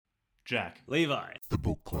Jack. Levi. The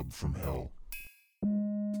Book Club from Hell.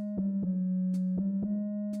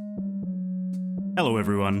 Hello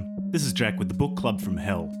everyone, this is Jack with the Book Club from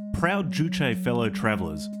Hell. Proud Juche fellow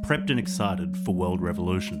travellers, prepped and excited for world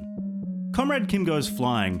revolution. Comrade Kim Goes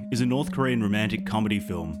Flying is a North Korean romantic comedy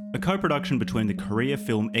film, a co-production between the Korea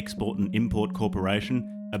Film Export and Import Corporation,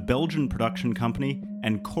 a Belgian production company,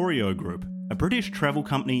 and Koryo Group, a British travel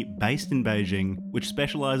company based in Beijing which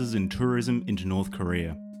specialises in tourism into North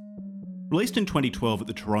Korea. Released in 2012 at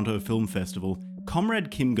the Toronto Film Festival,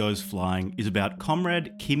 Comrade Kim Goes Flying is about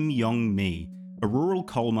Comrade Kim Yong-mi, a rural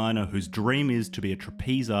coal miner whose dream is to be a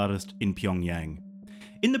trapeze artist in Pyongyang.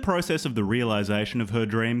 In the process of the realisation of her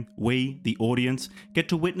dream, we, the audience, get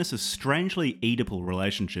to witness a strangely Oedipal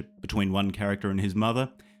relationship between one character and his mother,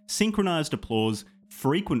 synchronised applause,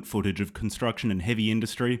 frequent footage of construction and heavy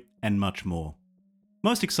industry, and much more.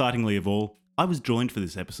 Most excitingly of all, I was joined for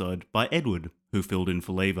this episode by Edward, who filled in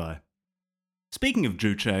for Levi. Speaking of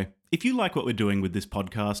Juche, if you like what we're doing with this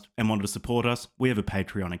podcast and want to support us, we have a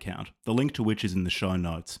Patreon account, the link to which is in the show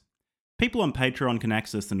notes. People on Patreon can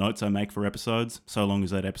access the notes I make for episodes, so long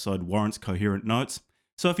as that episode warrants coherent notes.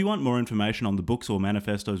 So if you want more information on the books or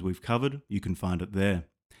manifestos we've covered, you can find it there.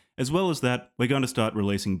 As well as that, we're going to start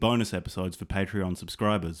releasing bonus episodes for Patreon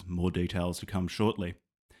subscribers, more details to come shortly.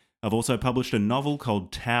 I've also published a novel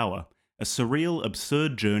called Tower, a surreal,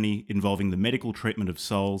 absurd journey involving the medical treatment of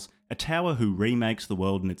souls, a tower who remakes the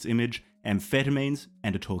world in its image, amphetamines,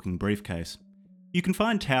 and a talking briefcase. You can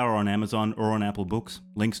find Tower on Amazon or on Apple Books,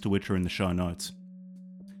 links to which are in the show notes.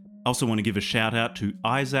 I also want to give a shout out to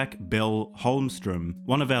Isaac Bell Holmstrom,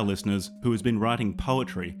 one of our listeners who has been writing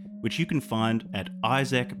poetry, which you can find at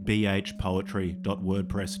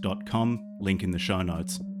isaacbhpoetry.wordpress.com, link in the show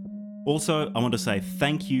notes. Also, I want to say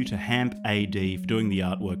thank you to Hamp AD for doing the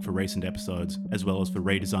artwork for recent episodes, as well as for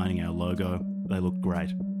redesigning our logo. They look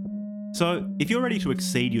great. So, if you're ready to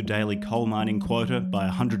exceed your daily coal mining quota by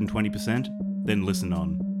 120%, then listen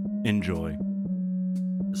on. Enjoy.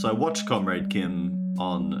 So I watched Comrade Kim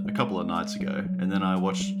on a couple of nights ago, and then I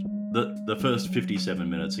watched the first 57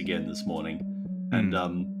 minutes again this morning, and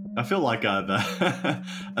I feel like I've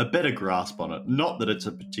a better grasp on it. Not that it's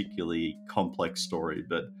a particularly complex story,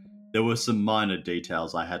 but there were some minor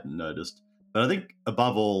details I hadn't noticed. But I think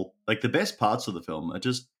above all, like the best parts of the film are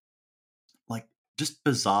just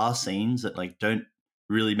bizarre scenes that don't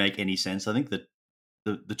really make any sense. I think that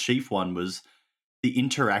the chief one was the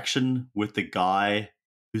interaction with the guy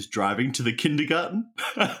who's driving to the kindergarten.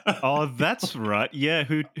 Oh, that's right. Yeah,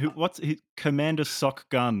 what's Commander Sok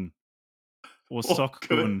Gun or Sok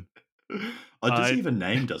Gun? Oh, does he even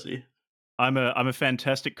name? Does he? I'm a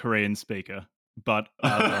fantastic Korean speaker, but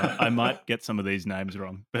I might get some of these names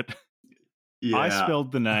wrong. But yeah. I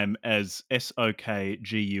spelled the name as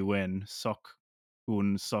Sokgun,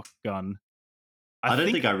 Sok Gun. I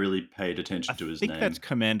don't think I really paid attention to his name. I think that's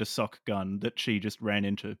Commander Sok Gun that she just ran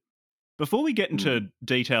into. Before we get into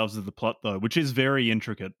details of the plot, though, which is very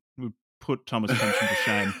intricate, we put Thomas Pynchon to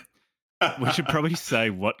shame. We should probably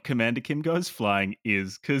say what Commander Kim Goes Flying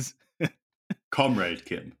is, because Comrade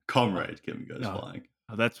Kim Goes Flying.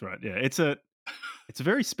 Oh, that's right. Yeah, it's a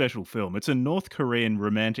very special film. It's a North Korean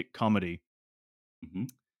romantic comedy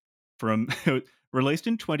from released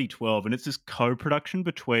in 2012, and it's this co-production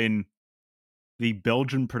between the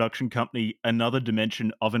Belgian production company Another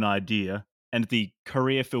Dimension of an Idea and the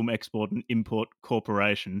Korea Film Export and Import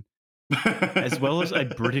Corporation, as well as a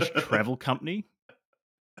British travel company.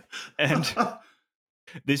 And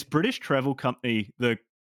this British travel company, the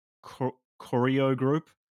Koryo Group,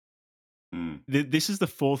 this is the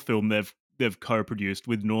fourth film they've co-produced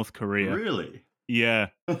with North Korea. Really? Yeah.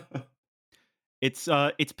 It's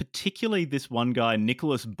particularly this one guy,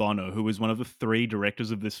 Nicholas Bonner, who was one of the three directors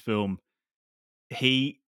of this film.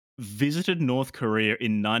 He visited North Korea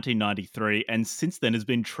in 1993 and since then has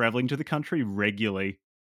been traveling to the country regularly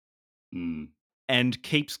and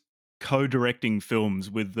keeps co-directing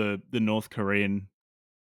films with the North Korean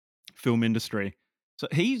film industry. So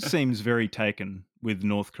he seems very taken with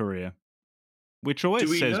North Korea, which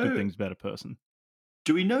always says good things about a person.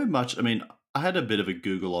 Do we know much? I mean, I had a bit of a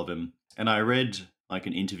Google of him and I read like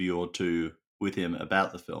an interview or two with him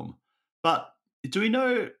about the film. But do we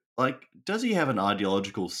know, does he have an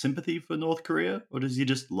ideological sympathy for North Korea or does he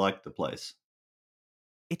just like the place?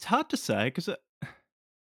 It's hard to say because...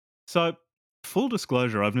 So, full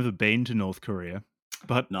disclosure, I've never been to North Korea,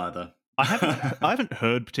 but neither. I haven't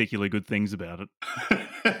heard particularly good things about it.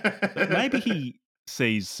 Maybe he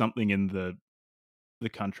sees something in the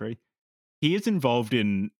country. He is involved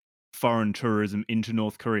in foreign tourism into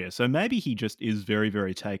North Korea, so maybe he just is very,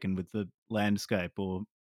 very taken with the landscape or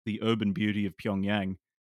the urban beauty of Pyongyang.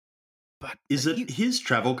 But Is it his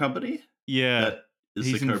travel company yeah, that is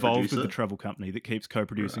the he's involved with the co-producer? travel company that keeps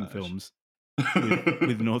co-producing Right. films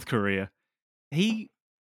with North Korea. He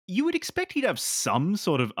You would expect he'd have some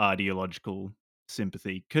sort of ideological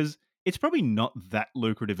sympathy because it's probably not that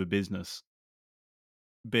lucrative a business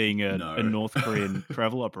being a No. North Korean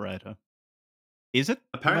travel operator. Is it? Or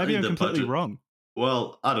maybe Apparently I'm the completely budget wrong.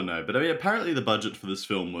 well, I don't know, but I mean, apparently the budget for this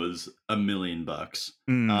film was $1 million.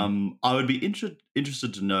 Mm, I would be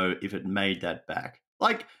interested to know if it made that back.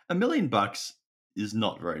 Like $1 million is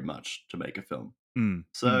not very much to make a film. mm, mm.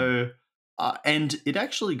 So, and it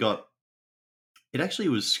actually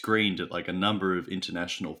was screened at like a number of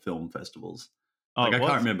international film festivals. Oh, Like it I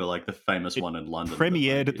can't was. remember like the famous It one in London, but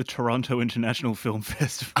premiered like at the Toronto International Film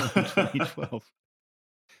Festival in 2012.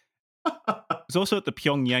 It's also at the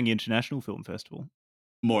Pyongyang International Film Festival.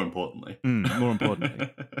 more importantly. More importantly.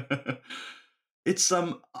 It's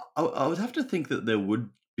I would have to think that there would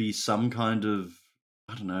be some kind of,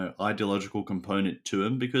 I don't know, ideological component to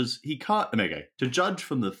him because he can't. I mean, okay, to judge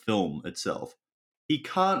from the film itself, he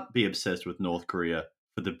can't be obsessed with North Korea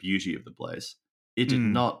for the beauty of the place. It did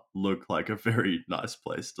Mm, not look like a very nice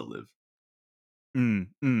place to live.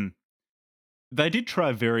 mm. They did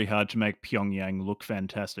try very hard to make Pyongyang look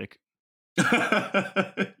fantastic.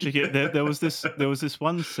 There was this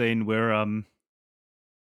one scene where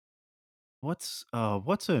what's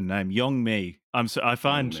her name? Yong-mi. I Young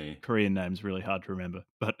find me. Korean names really hard to remember,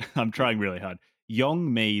 but I'm trying really hard.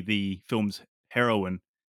 Yong-mi, the film's heroine,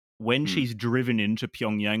 when Mm. she's driven into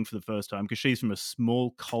Pyongyang for the first time, because she's from a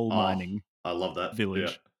small coal Oh, mining I love that. Yeah.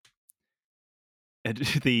 village, and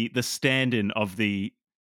the stand-in of the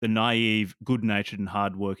naive, good-natured, and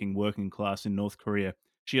hardworking working class in North Korea,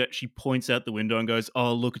 she points out the window and goes,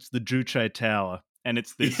 "Oh, look, it's the Juche Tower," and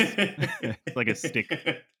it's this, it's like a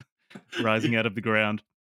stick rising out of the ground.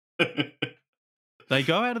 They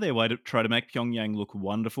go out of their way to try to make Pyongyang look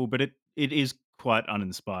wonderful, but it is quite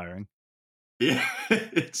uninspiring. Yeah,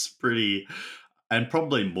 it's pretty and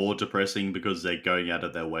probably more depressing because they're going out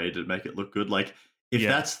of their way to make it look good. Like, if Yeah.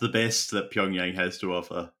 that's the best that Pyongyang has to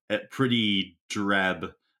offer, pretty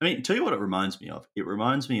drab. I mean, tell you what it reminds me of. It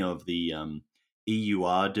reminds me of the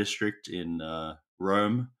EUR district in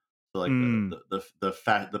Rome. So like Mm.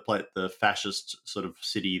 the fascist sort of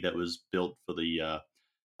city that was built for the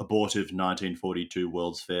abortive 1942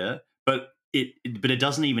 World's Fair, but it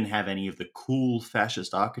doesn't even have any of the cool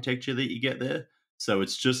fascist architecture that you get there. So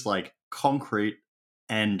it's just like concrete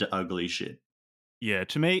and ugly shit. Yeah,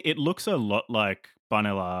 to me, it looks a lot like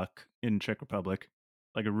Arc in Czech Republic,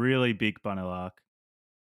 like a really big Arc.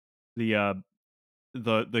 The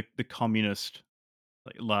the communist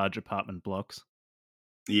like large apartment blocks.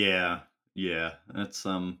 Yeah, yeah. That's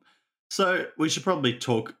So we should probably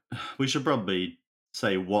talk. We should probably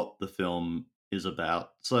say what the film is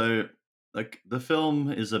about. So, like, the film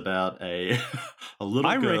is about a a little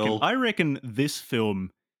girl. I reckon this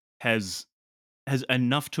film has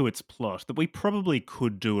enough to its plot that we probably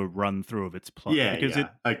could do a run through of its plot Yeah, because yeah.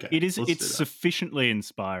 Okay, let's it's do that. sufficiently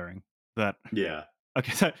inspiring that Yeah.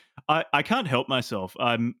 okay, so I can't help myself.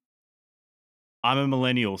 I'm a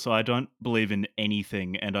millennial, so I don't believe in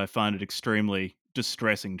anything, and I find it extremely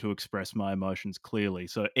distressing to express my emotions clearly.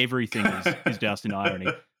 So everything is doused in irony.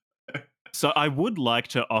 So I would like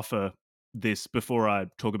to offer this before I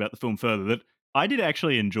talk about the film further that I did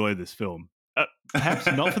actually enjoy this film. Perhaps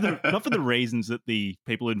not for the reasons that the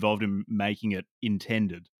people involved in making it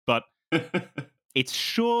intended, but it's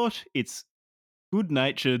short, it's good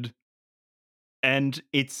natured, and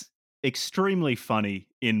it's extremely funny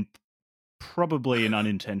in probably an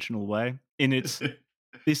unintentional way. In its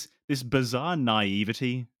this bizarre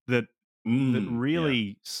naivety that Yeah.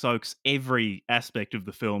 really soaks every aspect of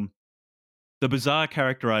the film. The bizarre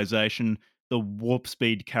characterization, the warp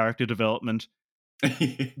speed character development,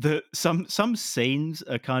 the some scenes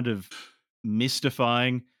are kind of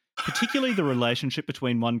mystifying, particularly the relationship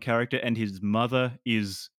between one character and his mother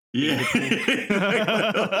is Yeah.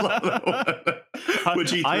 pivotal.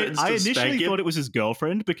 Which he threatens I to initially spank thought him. it was his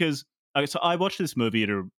girlfriend because so I watched this movie at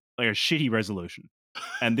a shitty resolution,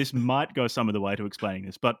 and this might go some of the way to explaining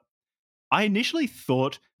this, but I initially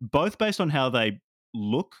thought both based on how they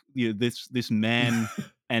look, this man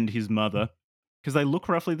and his mother, because they look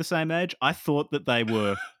roughly the same age. I thought that they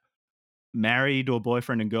were married or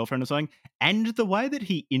boyfriend and girlfriend or something, and the way that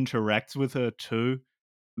he interacts with her too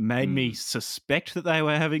made me Mm. suspect that they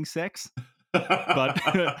were having sex, but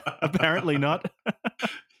apparently not.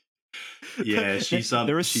 Yeah, There are she's so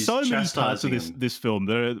many parts of chastising him. this film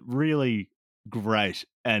that are really great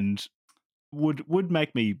and would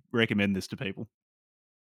make me recommend this to people.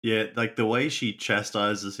 Yeah, like the way she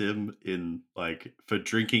chastises him in like for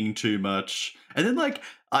drinking too much, and then like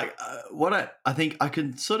I think I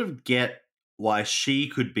can sort of get why she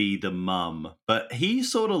could be the mum, but he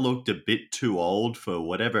sort of looked a bit too old for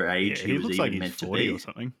whatever age Yeah, he he was looks like even he's meant to 40 or be.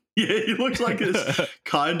 something. Yeah, he looks like this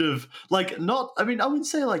kind of like not. I mean, I wouldn't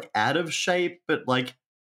say like out of shape, but like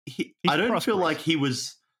He's I don't feel like prosperous. he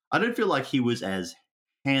was. I don't feel like he was as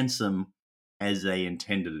handsome as they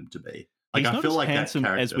intended him to be. Like He's I not feel as like that handsome as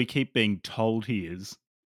character. we keep being told he is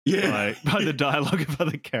Yeah. by the dialogue of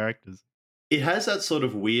other characters. It has that sort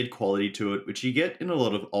of weird quality to it, which you get in a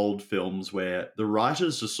lot of old films where the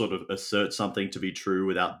writers just sort of assert something to be true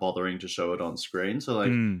without bothering to show it on screen. So, like,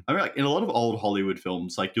 Mm. I mean, like in a lot of old Hollywood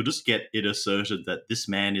films, like you'll just get it asserted that this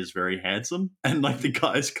man is very handsome, and like the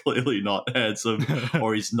guy's clearly not handsome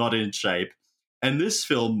or he's not in shape. And this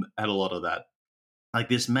film had a lot of that. Like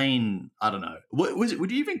this main, I don't know, what was it?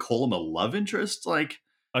 Would you even call him a love interest? Like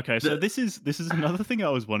Okay, so the this is another thing I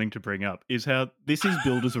was wanting to bring up is how this is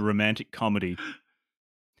billed as a romantic comedy. it's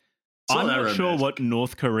not I'm that not sure what romantic.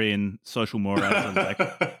 North Korean social mores are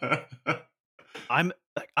like. I'm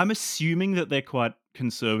I'm assuming that they're quite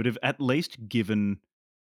conservative, at least given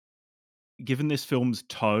this film's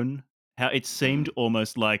tone, how it seemed Mm.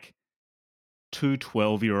 almost like two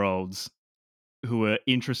 12-year-olds who were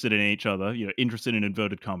interested in each other, interested in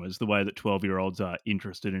inverted commas, the way that 12-year-olds are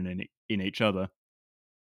interested in each other,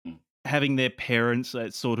 having their parents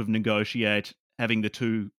sort of negotiate having the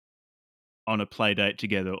two on a play date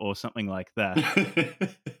together or something like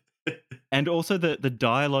that. And also the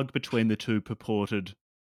dialogue between the two purported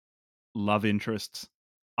love interests.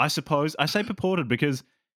 I suppose I say purported because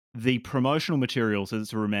the promotional material says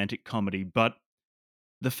it's a romantic comedy, but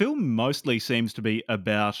the film mostly seems to be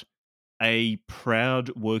about a proud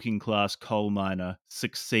working class coal miner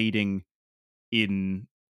succeeding in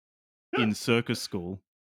circus school.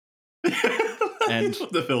 That is And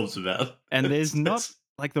what the film's about. there's not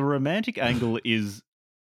like the romantic angle is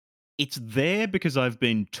it's there because I've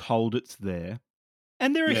been told it's there.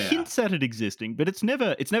 And there are Yeah. hints at it existing, but it's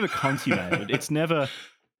never consummated. It's never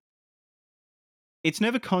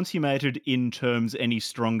consummated in terms any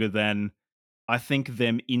stronger than I think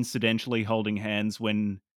them incidentally holding hands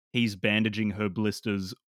when he's bandaging her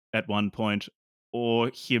blisters at one point,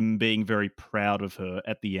 or him being very proud of her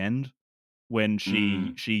at the end when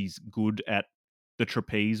Mm. she's good at the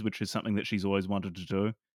trapeze, which is something that she's always wanted to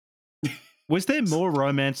do. Was there more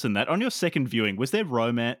romance than that? On your second viewing, was there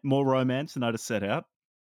more romance than I'd have set out?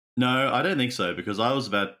 No, I don't think so because I was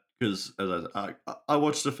about because as I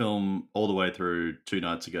watched the film all the way through 2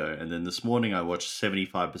 nights ago, and then this morning I watched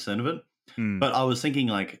 75% of it. Mm. But I was thinking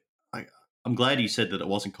like I'm glad you said that it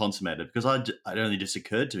wasn't consummated because it only just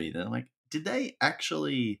occurred to me that like did they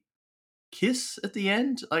actually kiss at the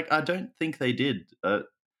end? Like I don't think they did,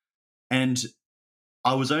 and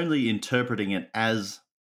I was only interpreting it as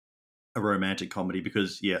a romantic comedy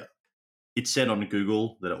because yeah, it said on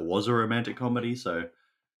Google that it was a romantic comedy. So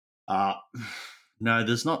uh, no,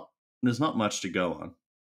 there's not much to go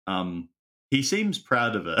on. He seems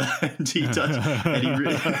proud of her, and he does,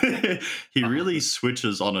 and he really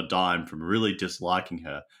switches on a dime from really disliking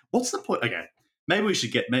her. What's the point? Okay, maybe we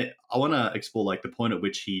should get. I want to explore like the point at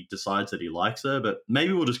which he decides that he likes her, but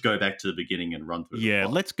maybe we'll just go back to the beginning and run through the Yeah,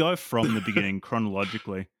 plot. let's go from the beginning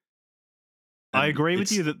chronologically. I And agree with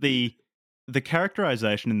it's you that the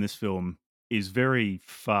characterization in this film is very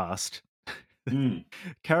fast. mm,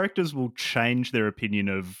 Characters will change their opinion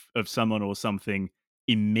of someone or something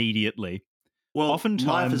immediately. well, life is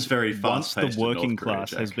Oftentimes, very once fast the paced in North working Korea,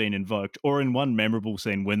 class has Jack. been invoked, or in one memorable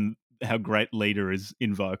scene when our great leader is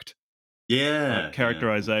invoked, Yeah, yeah.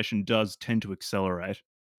 characterization does tend to accelerate.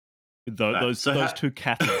 Right. Those two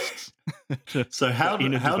catalysts to So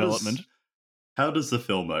inner development. how does the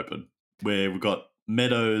film open? Where we've got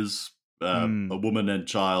Meadows, a Mm. woman and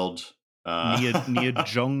child. Near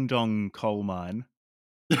Jongdong coal mine.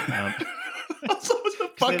 So it's a 'Cause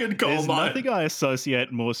fucking coal there's mine. nothing I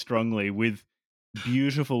associate more strongly with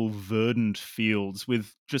beautiful verdant fields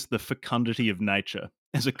with just the fecundity of nature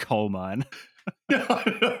as a coal mine.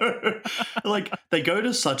 Like they go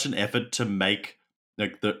to such an effort to make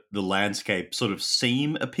like the landscape sort of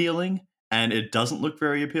seem appealing, and it doesn't look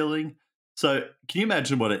very appealing. So can you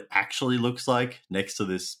imagine what it actually looks like next to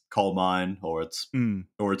this coal mine, Mm,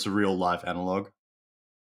 or it's a real life analog?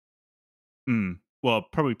 well,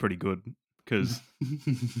 probably pretty good because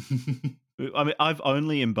I mean I've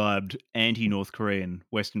only imbibed anti-North Korean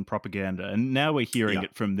Western propaganda, and now we're hearing Yeah,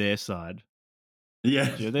 it from their side.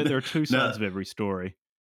 yeah. There are two sides No, of every story,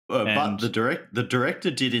 but and the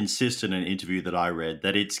director did insist in an interview that I read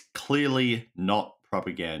that it's clearly not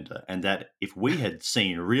propaganda, and that if we had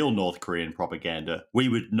seen real North Korean propaganda, we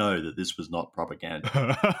would know that this was not propaganda.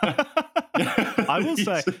 I will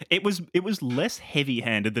say it was less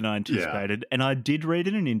heavy-handed than I anticipated, and I did read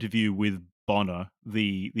in an interview with Bonner,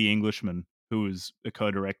 the Englishman who was a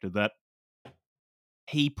co-director, that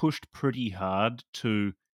he pushed pretty hard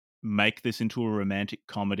to make this into a romantic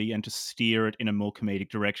comedy and to steer it in a more comedic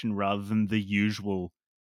direction rather than the usual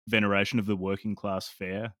veneration of the working class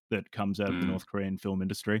fare that comes out of the North Korean film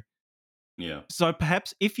industry. Yeah. So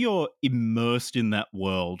perhaps if you're immersed in that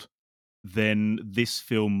world, then this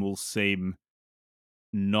film will seem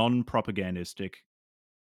non-propagandistic.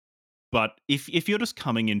 But if you're just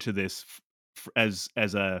coming into this as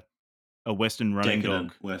a Western running Decadent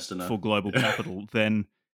dog Westerner. for global capital, then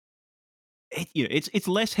it's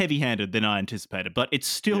less heavy-handed than I anticipated, but it's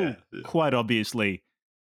still quite obviously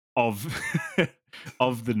of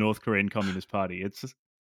of the North Korean Communist Party.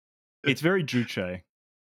 It's very juche.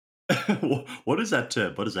 What is that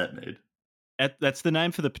term? What does that mean? That's the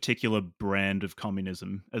name for the particular brand of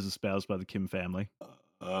communism as espoused by the Kim family.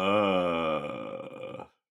 Yeah,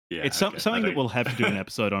 It's something that we'll have to do an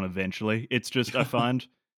episode on eventually. It's just I find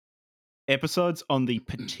episodes on the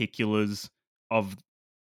particulars of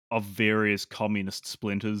various communist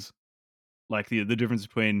splinters, like the difference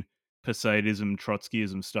between Poseidism,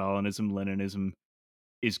 Trotskyism, Stalinism, Leninism,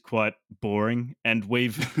 is quite boring. And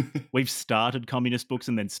we've started communist books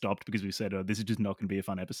and then stopped because we said, "Oh, this is just not going to be a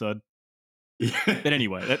fun episode." But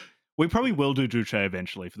anyway, we probably will do Juche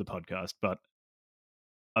eventually for the podcast, but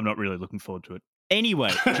I'm not really looking forward to it. Anyway,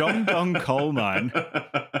 Jongdong Coal Mine.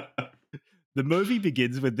 The movie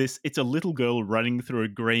begins with this. It's a little girl running through a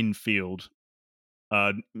green field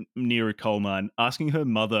near a coal mine, asking her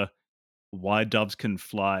mother why doves can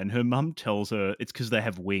fly. And her mum tells her it's because they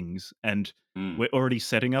have wings. And we're already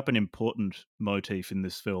setting up an important motif in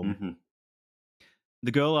this film. Mm-hmm.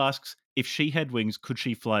 The girl asks if she had wings, could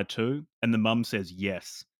she fly too? And the mum says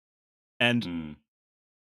yes. And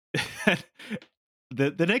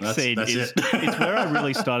the next scene is it's where I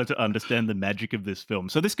really started to understand the magic of this film.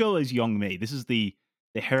 So this girl is Young-mi. This is the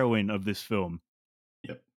heroine of this film.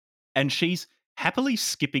 Yep. And she's happily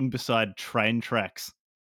skipping beside train tracks.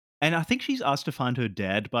 And I think she's asked to find her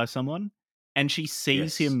dad by someone. And she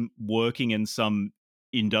sees him working in some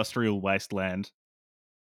industrial wasteland.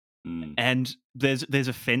 And there's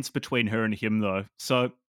a fence between her and him, though.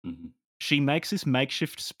 So she makes this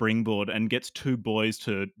makeshift springboard and gets two boys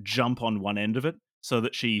to jump on one end of it so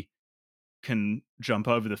that she can jump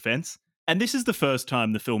over the fence. And this is the first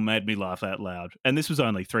time the film made me laugh out loud. And this was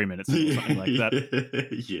only 3 minutes or something like that.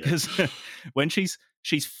 Because when she's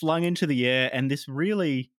flung into the air and this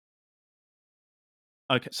really...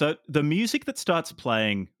 Okay, so the music that starts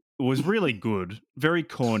playing was really good, very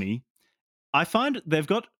corny. I find they've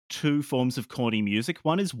got two forms of corny music.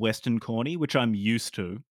 One is Western corny, which I'm used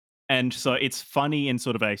to. And so it's funny in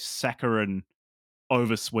sort of a saccharine,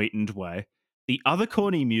 oversweetened way. The other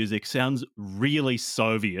corny music sounds really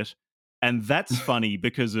Soviet, and that's funny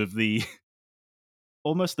because of the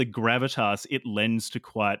almost the gravitas it lends to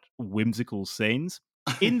quite whimsical scenes.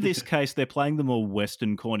 In this case, they're playing the more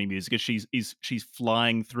Western corny music as she's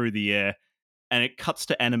flying through the air, and it cuts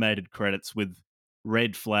to animated credits with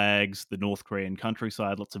red flags, the North Korean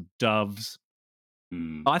countryside, lots of doves.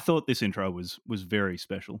 I thought this intro was very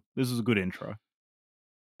special. This was a good intro.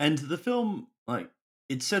 And the film,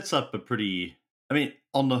 it sets up a pretty... I mean,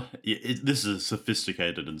 this is a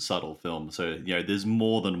sophisticated and subtle film, so, there's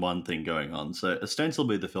more than one thing going on. So,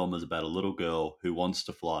 ostensibly, the film is about a little girl who wants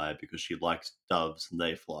to fly because she likes doves and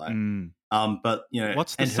they fly. But,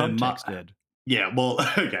 what's the subtext, Ed? Yeah, well,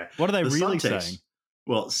 okay. What are they really saying?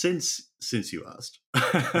 Well, since you asked,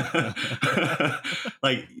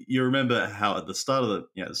 you remember how at the start of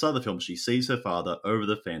the film, she sees her father over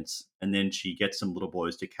the fence, and then she gets some little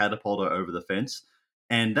boys to catapult her over the fence,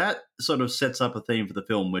 and that sort of sets up a theme for the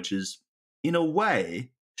film, which is, in a way,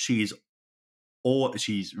 she's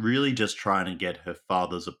really just trying to get her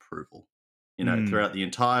father's approval. Throughout the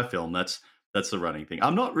entire film, that's the running thing.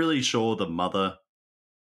 I'm not really sure the mother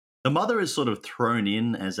is sort of thrown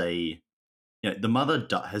in as a... the mother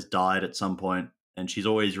has died at some point, and she's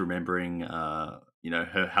always remembering, how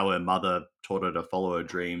her mother taught her to follow her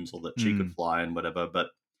dreams or that she could fly and whatever. But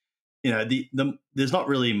there's not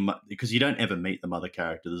really because you don't ever meet the mother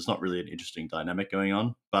character. There's not really an interesting dynamic going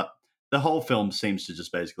on. But the whole film seems to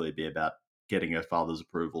just basically be about getting her father's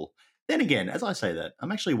approval. Then again, as I say that,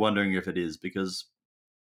 I'm actually wondering if it is because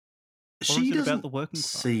she doesn't about the working class?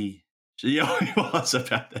 see. Yeah, it was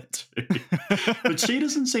about that too. But she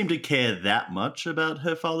doesn't seem to care that much about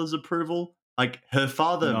her father's approval. Like, her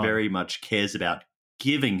father very much cares about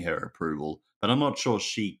giving her approval, but I'm not sure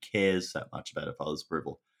she cares that much about her father's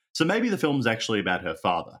approval. So maybe the film's actually about her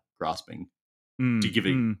father grasping to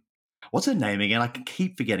giving. What's her name again? I can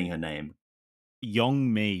keep forgetting her name.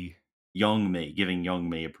 Yong-mi. Yong-mi, giving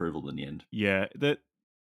Yong-mi approval in the end. Yeah, the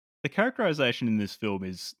characterization in this film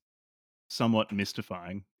is somewhat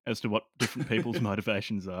mystifying as to what different people's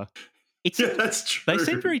motivations are. Yeah, that's true. They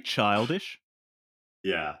seem very childish.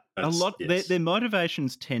 Yeah, A lot. yes. Their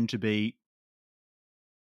motivations tend to be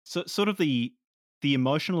sort of the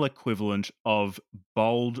emotional equivalent of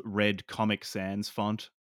bold red Comic Sans font.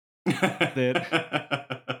 They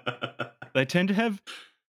tend to have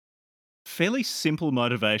fairly simple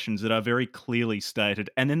motivations that are very clearly stated,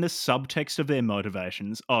 and then the subtext of their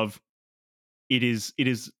motivations of it is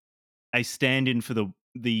a stand-in for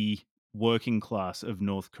the working class of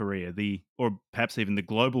North Korea, or perhaps even the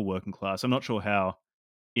global working class. I'm not sure how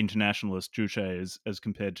internationalist Juche is as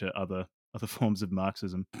compared to other forms of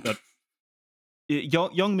Marxism, but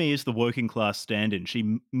Youngmi is the working class stand-in.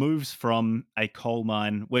 She moves from a coal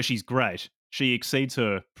mine where she's great. She exceeds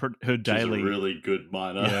her daily. She's a really good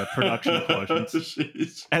miner. Production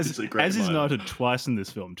quotients. she's a great as is miner. noted twice in this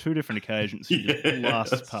film, 2 different occasions. She just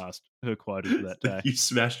blasts past her quotas for that day. You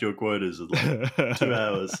smashed your quotas in like 2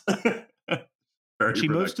 hours. She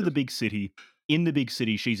moves to the big city. In the big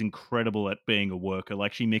city, she's incredible at being a worker.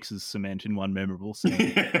 Like, she mixes cement in one memorable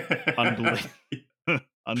scene. Unbelievable.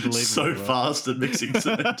 So fast at mixing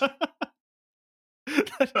cement.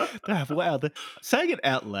 Wow, saying it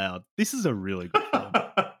out loud, this is a really good film.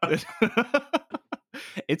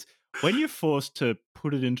 It's when you're forced to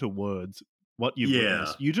put it into words what you've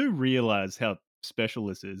witnessed, you do realize how special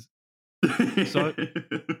this is. So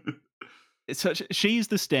she's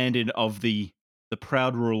the stand-in of the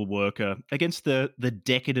proud rural worker against the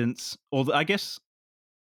decadence, or I guess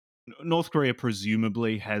North Korea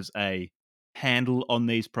presumably has a handle on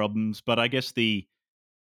these problems, but I guess the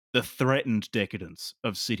threatened decadence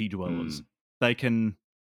of city dwellers. They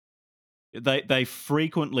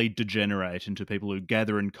frequently degenerate into people who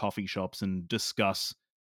gather in coffee shops and discuss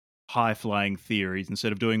high-flying theories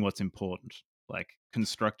instead of doing what's important, like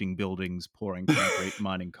constructing buildings, pouring concrete,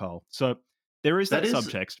 mining coal. So there is that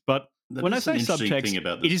subtext, but when I say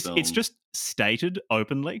subtext, it's just stated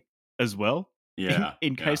openly as well. Yeah.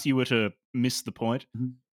 In case you were to miss the point.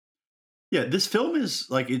 Yeah, this film is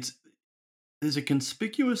like there's a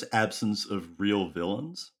conspicuous absence of real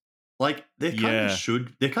villains. Like there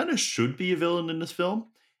kind of should be a villain in this film,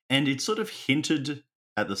 and it's sort of hinted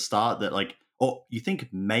at the start that like, or you think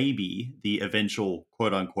maybe the eventual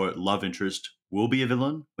quote unquote love interest will be a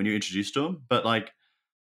villain when you're introduced to him, but like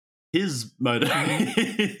his motive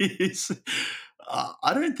is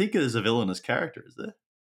I don't think there's a villainous character, is there?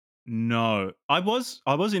 No. I was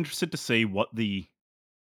interested to see what the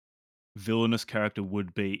villainous character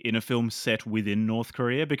would be in a film set within North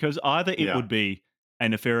Korea, because either it would be a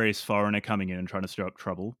nefarious foreigner coming in and trying to stir up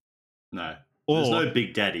trouble. No. There's no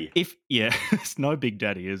Big Daddy. It's no Big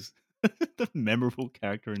Daddy is the memorable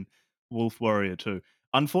character in Wolf Warrior 2.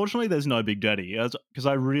 Unfortunately, there's no Big Daddy, because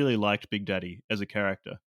I really liked Big Daddy as a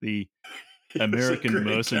character. The American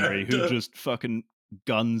mercenary who just fucking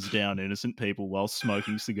guns down innocent people while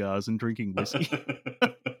smoking cigars and drinking whiskey.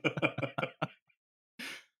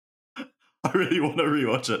 I really want to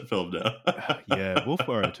rewatch that film now. Yeah, Wolf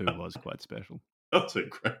Warrior 2 was quite special. That's a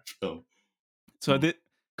great film. So the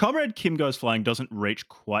Comrade Kim Goes Flying doesn't reach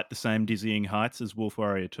quite the same dizzying heights as Wolf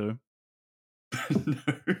Warrior 2. No.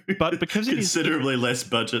 But because it is considerably less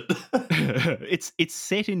budget. it's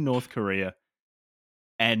set in North Korea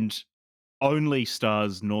and only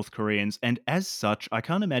stars North Koreans, and as such, I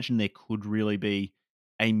can't imagine there could really be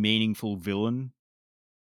a meaningful villain.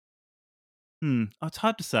 It's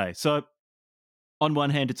hard to say. So, on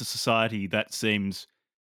one hand, it's a society that seems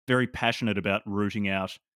very passionate about rooting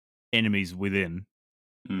out enemies within.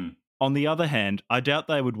 On the other hand, I doubt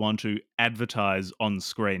they would want to advertise on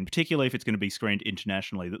screen, particularly if it's going to be screened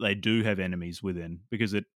internationally, that they do have enemies within,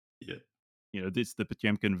 because it's the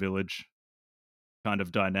Potemkin village kind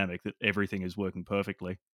of dynamic that everything is working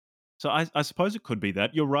perfectly. So I suppose it could be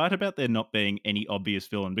that. You're right about there not being any obvious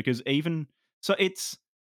villain, because I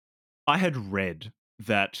had read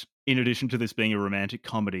that in addition to this being a romantic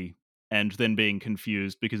comedy and then being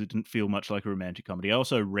confused because it didn't feel much like a romantic comedy, I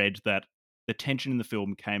also read that the tension in the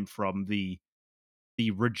film came from the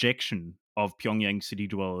rejection of Pyongyang city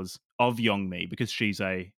dwellers of Yongmi, because she's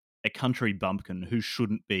a country bumpkin who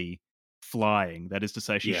shouldn't be flying. That is to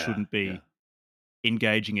say, she shouldn't be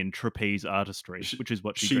engaging in trapeze artistry, which is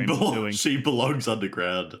what she dreams of doing. She belongs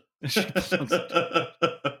underground.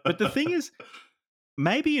 But the thing is,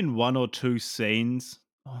 maybe in one or two scenes,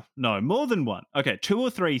 Oh, no, more than one. Okay, 2 or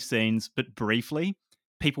 3 scenes, but briefly,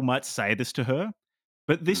 people might say this to her,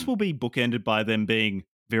 but this Mm. will be bookended by them being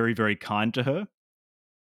very, very kind to her.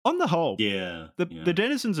 On the whole, Yeah, the yeah.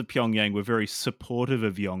 denizens of Pyongyang were very supportive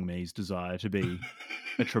of Yeongmi's desire to be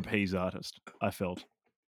a trapeze artist, I felt.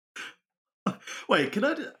 Wait, can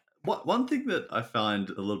I? One thing that I find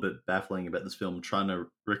a little bit baffling about this film, trying to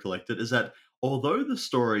recollect it, is that although the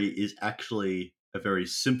story is actually a very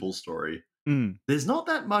simple story, Mm. there's not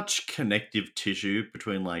that much connective tissue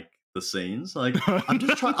between like the scenes. Like, I'm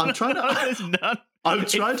trying to. There's none. I'm It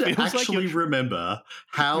trying to feels like actually remember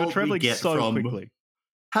you're how we traveling get so from quickly.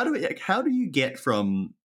 how do you get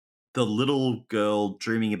from the little girl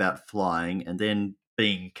dreaming about flying and then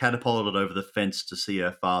being catapulted over the fence to see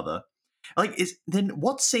her father. Like, is then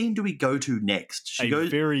what scene do we go to next? She A goes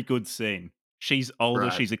very good scene. She's older,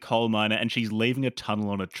 right. she's a coal miner, and she's leaving a tunnel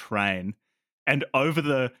on a train. And over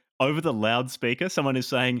the loudspeaker, someone is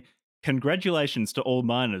saying, "Congratulations to all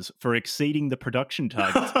miners for exceeding the production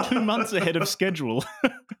targets 2 months ahead of schedule."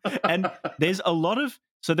 And there's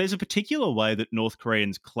a particular way that North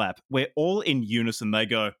Koreans clap where all in unison they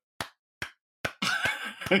go,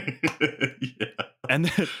 Yeah.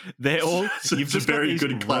 and they're all you've It's a just got very these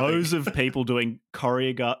good clapping. rows of people doing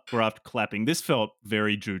choreographed clapping. This felt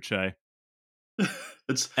very Juche.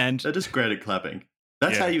 It's And they're just great at clapping.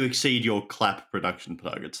 That's how yeah. you exceed your clap production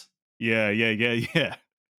targets. Yeah, yeah, yeah, yeah.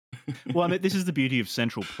 Well, I mean, this is the beauty of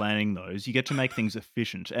central planning, though, is you get to make things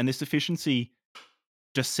efficient. And this efficiency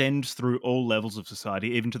descends through all levels of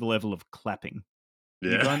society, even to the level of clapping.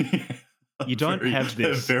 You Yeah. don't you don't have They're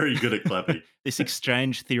this very good at clapping. this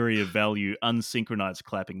exchange theory of value, unsynchronized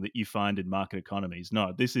clapping that you find in market economies.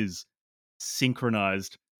 No, this is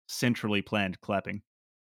synchronized, centrally planned clapping.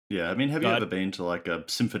 Yeah, I mean, have you God, ever been to like a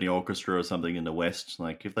symphony orchestra or something in the West?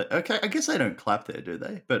 Like, if they okay, I guess they don't clap there, do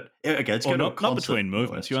they? But okay, let's or go to a not concert between in the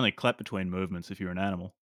movements. You West. only clap between movements if you're an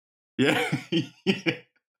animal. Yeah, yeah.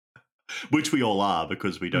 Which we all are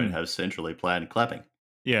because we don't Mm. have centrally planned clapping.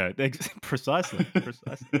 Yeah, precisely,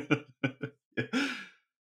 precisely.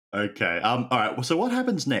 Okay. All right. Well, so what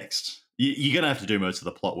happens next? You're gonna have to do most of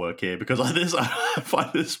the plot work here because I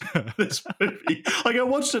find this movie like I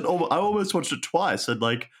watched it. I almost watched it twice, and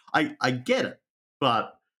like I get it,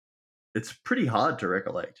 but it's pretty hard to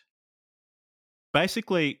recollect.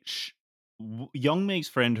 Basically, Youngmi's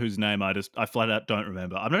friend, whose name I flat out don't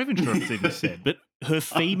remember. I'm not even sure if it's even said, but her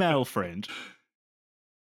female friend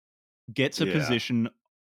gets a Yeah, position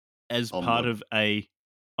as on part the of a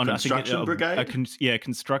on I think construction brigade.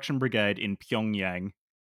 construction brigade in Pyongyang,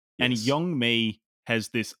 and Yes. Youngmi has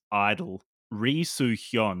this idol, Ri Soo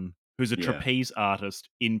Hyun, who's a Yeah. trapeze artist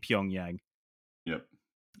in Pyongyang, Yep.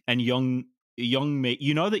 and Youngmi,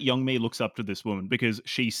 you know that Youngmi looks up to this woman because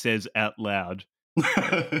she says out loud,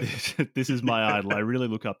 "This is my idol. I really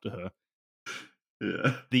look up to her."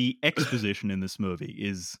 Yeah. The exposition in this movie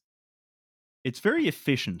is it's very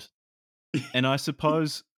efficient, and I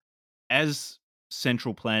suppose as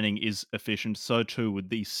central planning is efficient, so too would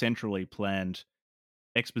the centrally planned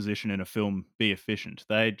exposition in a film be efficient.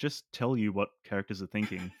 They just tell you what characters are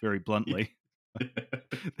thinking very bluntly.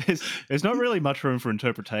 There's not really much room for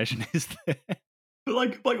interpretation, is there? But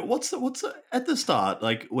like what's the at the start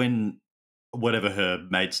like when whatever her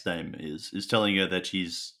mate's name is telling her that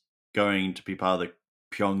she's going to be part of the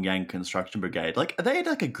Pyongyang construction brigade. Like, are they at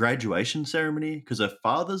like a graduation ceremony because her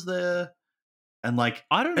father's there? And like,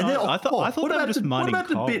 I don't and then know. I thought what they were about just what mining about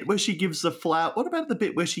the coal. bit where she gives the flower? What about the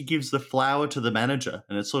bit where she gives the flower to the manager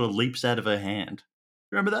and it sort of leaps out of her hand?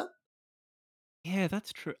 Remember that? Yeah,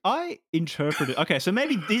 that's true. I interpreted. Okay, so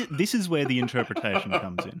maybe this is where the interpretation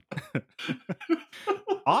comes in.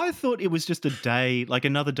 I thought it was just a day, like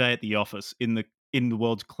another day at the office in the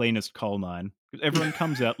world's cleanest coal mine. Everyone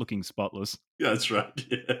comes out looking spotless. Yeah, that's right.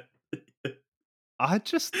 I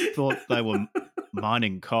just thought they were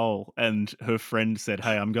mining coal, and her friend said,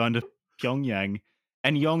 "Hey, I'm going to Pyongyang,"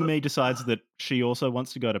 and Yongmi decides that she also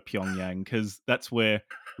wants to go to Pyongyang because that's where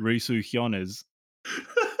Ri Soo Hyun is.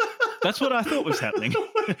 That's what I thought was happening.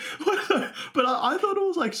 But I thought it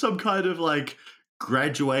was like some kind of like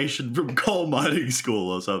graduation from coal mining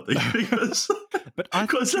school or something because But I thought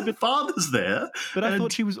because her father's there. but I thought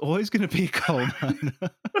And she was always going to be a coal miner.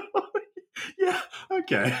 yeah,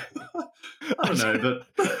 okay. I don't know,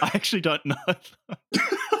 I actually don't know. but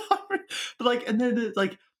like, and then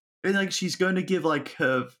and like she's going to give like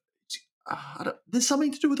her. There's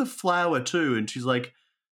something to do with a flower too, and she's like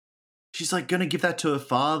going to give that to her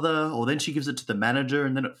father, or then she gives it to the manager,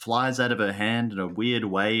 and then it flies out of her hand in a weird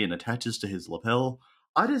way and attaches to his lapel.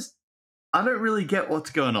 I don't really get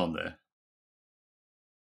what's going on there.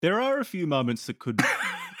 There are a few moments that could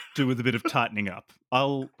do with a bit of tightening up.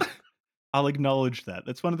 I'll acknowledge that.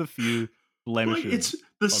 That's one of the few Like blemishes the on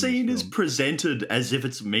this scene is film. presented as if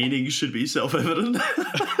its meaning should be self-evident.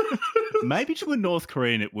 Maybe to a North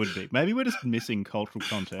Korean it would be. Maybe we're just missing cultural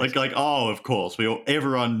context. Oh, of course,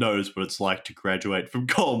 everyone knows what it's like to graduate from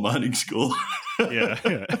coal mining school.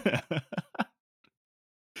 Yeah.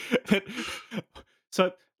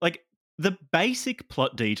 So, like, the basic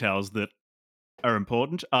plot details that are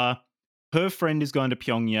important are her friend is going to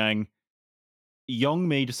Pyongyang.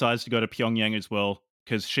 Yongmi decides to go to Pyongyang as well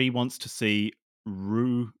because she wants to see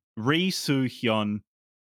Ri Soo Hyun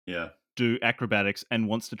Yeah. do acrobatics and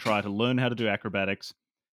wants to try to learn how to do acrobatics.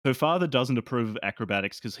 Her father doesn't approve of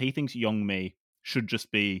acrobatics because he thinks Yongmi should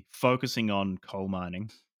just be focusing on coal mining.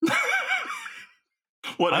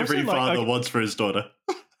 What I every also like- father wants for his daughter.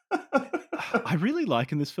 I really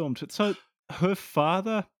like in this film. So her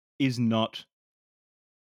father is not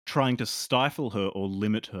trying to stifle her or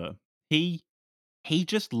limit her. He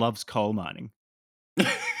just loves coal mining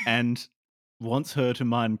and wants her to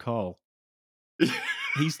mine coal.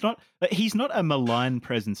 He's not a malign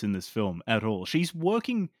presence in this film at all. She's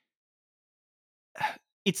working.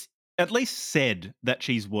 It's at least said that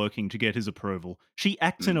she's working to get his approval. She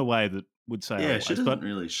acts in a way that would say Yeah, otherwise, she doesn't but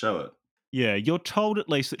really show it. yeah, you're told at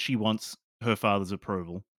least that she wants her father's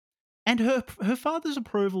approval. And her father's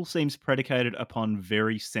approval seems predicated upon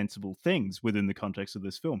very sensible things within the context of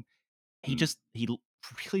this film. He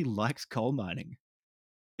really likes coal mining.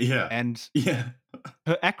 Yeah. And yeah.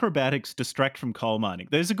 her acrobatics distract from coal mining.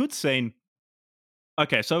 There's a good scene.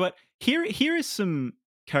 Okay, so here is some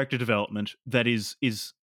character development that is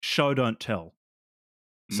show don't tell.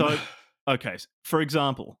 So, okay, for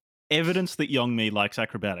example, evidence that Yongmi likes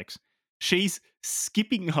acrobatics. She's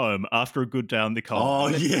skipping home after a good day on the coal. Oh,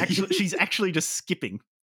 yeah. She's actually just skipping.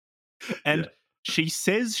 And she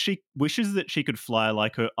says she wishes that she could fly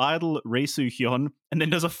like her idol Ri Soo Hyun and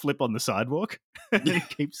then does a flip on the sidewalk and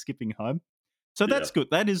keeps skipping home. So that's good.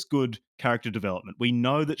 That is good character development. We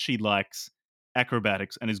know that she likes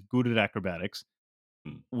acrobatics and is good at acrobatics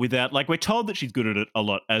without, like, we're told that she's good at it a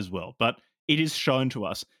lot as well, but it is shown to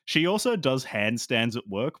us. She also does handstands at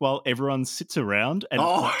work while everyone sits around and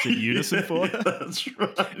claps in unison for her. That's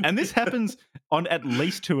right. And this happens on at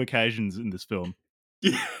least 2 occasions in this film.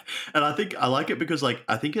 Yeah, and I like it because, like,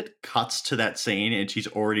 I think it cuts to that scene and she's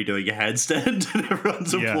already doing a handstand and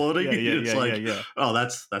everyone's applauding. Oh,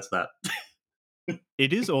 that's that.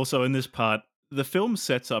 It is also in this part, the film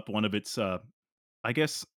sets up one of its, I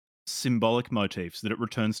guess, symbolic motifs that it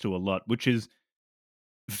returns to a lot, which is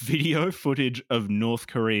video footage of North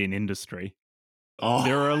Korean industry. Oh.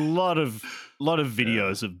 There are a lot of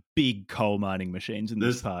videos of big coal mining machines in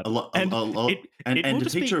this part. A lot, and and will a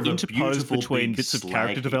just picture be of interposed between bits of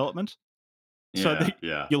character heap. development. So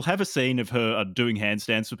you'll have a scene of her doing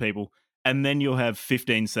handstands for people, and then you'll have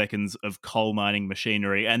 15 seconds of coal mining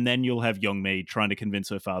machinery, and then you'll have Yongmi trying to convince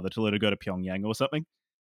her father to let her go to Pyongyang or something.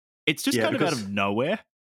 It's just kind of out of nowhere,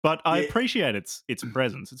 but I appreciate its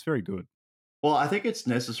presence. It's very good. Well, I think it's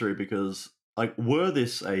necessary because, like, were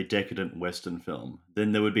this a decadent Western film,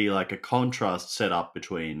 then there would be like a contrast set up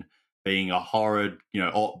between being a horrid,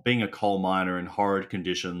 being a coal miner in horrid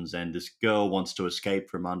conditions, and this girl wants to escape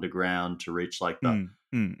from underground to reach like the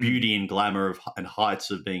beauty and glamour and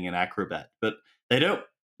heights of being an acrobat. But they don't,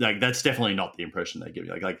 like, that's definitely not the impression they give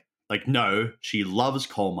you. Like no, she loves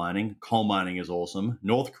coal mining. Coal mining is awesome.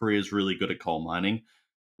 North Korea is really good at coal mining.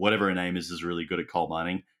 Whatever her name is really good at coal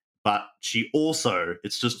mining. But she also,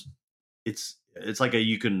 it's like a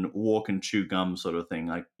you can walk and chew gum sort of thing.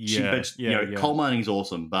 Like coal mining is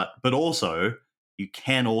awesome, but also you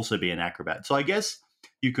can also be an acrobat. So I guess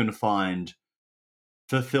you can find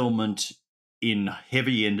fulfillment in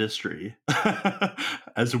heavy industry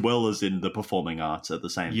as well as in the performing arts at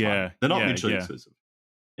the same time. They're not mutually exclusive.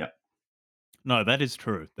 Yeah. No, that is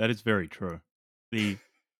true. That is very true.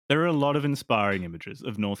 There are a lot of inspiring images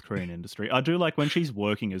of North Korean industry. I do like when she's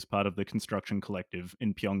working as part of the construction collective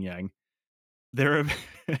in Pyongyang. There are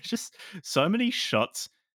just so many shots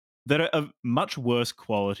that are of much worse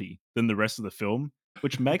quality than the rest of the film,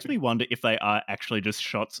 which makes me wonder if they are actually just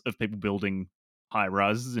shots of people building high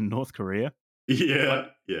rises in North Korea. Yeah.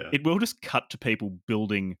 It will just cut to people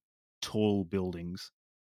building tall buildings.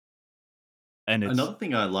 And another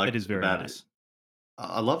thing I like about nice. it,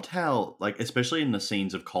 I loved how, like, especially in the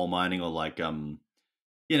scenes of coal mining or like,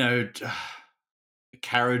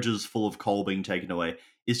 carriages full of coal being taken away,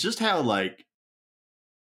 it's just how, like,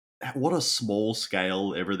 what a small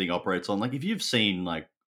scale everything operates on. Like, if you've seen like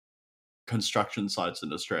construction sites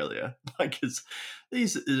in Australia. Like it's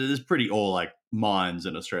pretty all like mines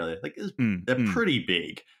in Australia. Like they're pretty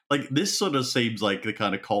big. Like this sort of seems like the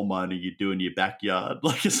kind of coal mining you do in your backyard.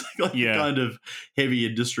 Like it's like the kind of heavy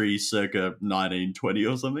industry circa 1920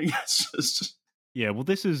 or something. It's just Yeah, well,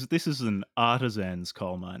 this is an artisan's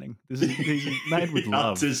coal mining. This is made with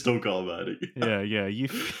love. Artisanal coal mining. Yeah.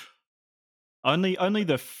 Only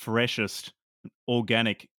the freshest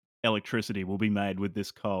organic electricity will be made with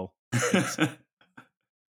this coal.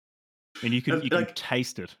 And you can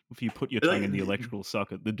taste it if you put your tongue in the electrical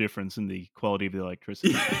socket. The difference in the quality of the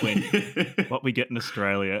electricity between what we get in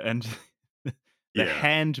Australia and the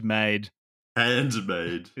handmade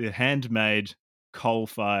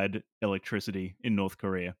coal-fired electricity in North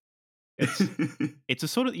Korea. It's a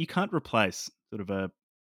sort of, you can't replace sort of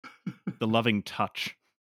the loving touch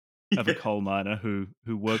of a coal miner who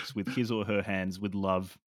works with his or her hands with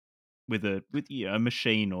love, with a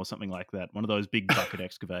machine or something like that. One of those big bucket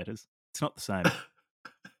excavators. It's not the same.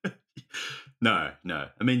 No.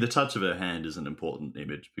 I mean, the touch of her hand is an important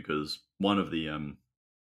image because one of the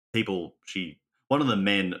one of the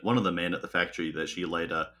men at the factory that she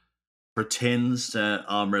later pretends to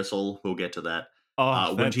arm wrestle. We'll get to that.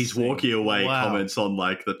 When she's walking away, comments on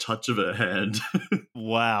like the touch of her hand.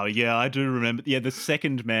 Wow, yeah, I do remember. Yeah, the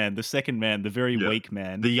second man, the very weak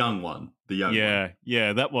man, the young one. Yeah,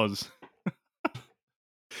 that was.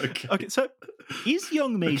 Okay, so is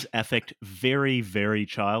Youngmi's affect very, very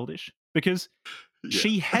childish? Because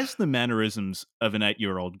she has the mannerisms of an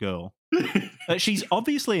 8-year-old girl. She's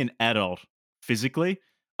obviously an adult physically.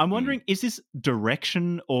 I'm wondering, is this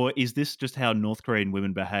direction or is this just how North Korean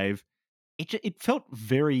women behave? It felt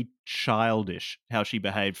very childish how she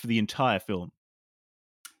behaved for the entire film.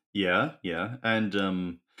 Yeah. And,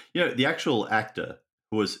 the actual actor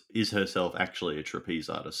is herself actually a trapeze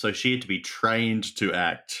artist. So she had to be trained to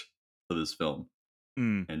act for this film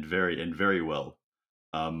and very well.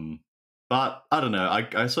 But I don't know.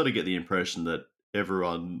 I sort of get the impression that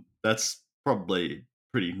that's probably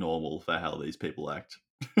pretty normal for how these people act.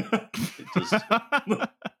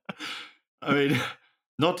 I mean,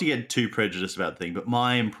 not to get too prejudiced about the thing, but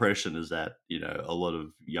my impression is that, a lot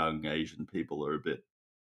of young Asian people are a bit,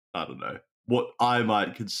 I don't know, what I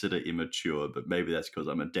might consider immature, but maybe that's because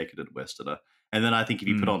I'm a decadent Westerner. And then I think if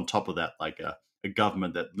you put on top of that, like a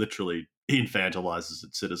government that literally infantilizes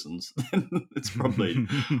its citizens, then it's probably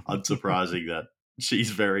unsurprising that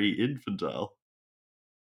she's very infantile.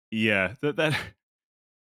 Yeah, that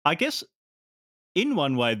I guess in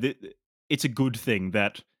one way it's a good thing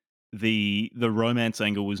that the romance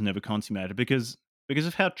angle was never consummated because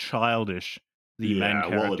of how childish the main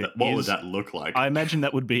character is. What would that look like? I imagine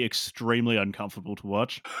that would be extremely uncomfortable to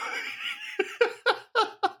watch.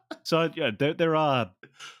 So yeah, there are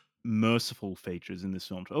merciful features in this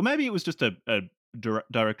film, or maybe it was just a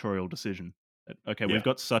directorial decision. Okay, we've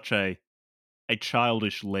got such a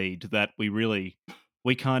childish lead that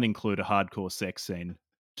we can't include a hardcore sex scene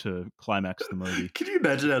to climax the movie. Can you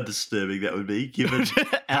imagine how disturbing that would be, given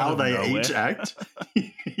how they nowhere. each act?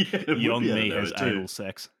 Young-mi has anal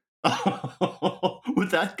sex.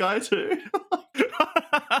 With that guy too?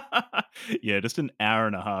 Yeah, just an hour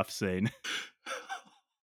and a half scene.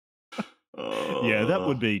 Yeah, that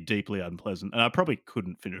would be deeply unpleasant, and I probably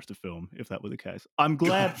couldn't finish the film if that were the case. I'm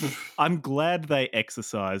glad they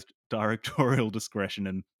exercised directorial discretion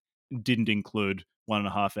and didn't include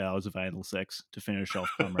 1.5 hours of anal sex to finish off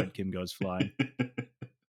Comrade Kim Goes Flying.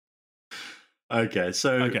 Okay,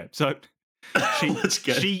 so she goes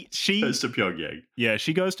to Pyongyang. Yeah,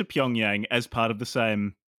 she goes to Pyongyang as part of the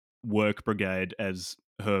same work brigade as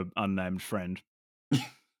her unnamed friend.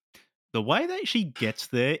 The way that she gets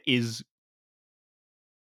there is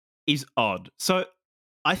odd. So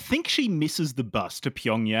I think she misses the bus to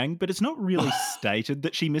Pyongyang, but it's not really stated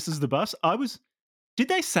that she misses the bus. Did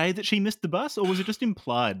they say that she missed the bus, or was it just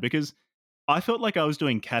implied? Because I felt like I was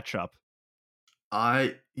doing catch up.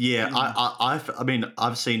 I mean,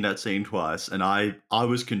 I've seen that scene twice, and I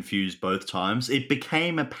was confused both times. It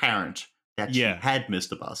became apparent that she had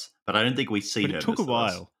missed the bus, but I don't think we've seen her. It took a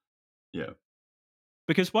while. Yeah,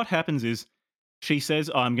 because what happens is she says,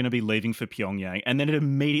 I'm going to be leaving for Pyongyang, and then it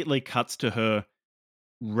immediately cuts to her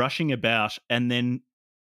rushing about and then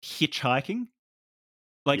hitchhiking,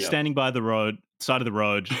 standing by the side of the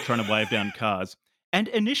road, trying to wave down cars. And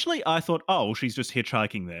initially I thought, oh, well, she's just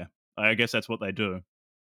hitchhiking there. I guess that's what they do.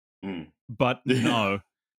 But no,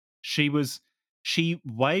 she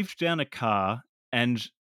waved down a car, and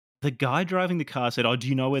the guy driving the car said, oh, do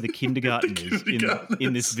you know where the kindergarten is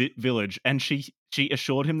in this village? And she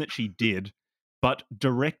assured him that she did, but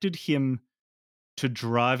directed him to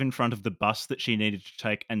drive in front of the bus that she needed to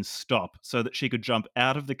take and stop so that she could jump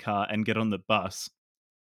out of the car and get on the bus,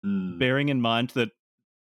 Mm. bearing in mind that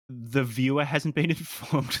the viewer hasn't been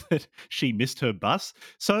informed that she missed her bus.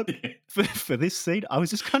 So for this scene, I was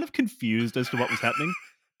just kind of confused as to what was happening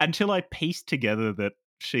until I pieced together that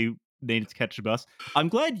she needed to catch a bus. I'm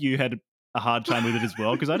glad you had a hard time with it as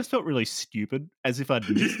well, because I just felt really stupid, as if I'd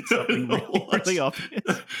missed something really, really obvious.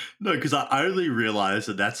 No, because I only realized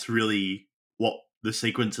that that's really what the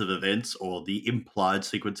sequence of events or the implied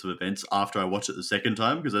sequence of events after I watched it the second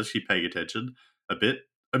time, because I was actually paying attention a bit.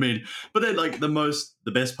 I mean, but then like the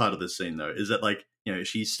best part of this scene though is that like, you know,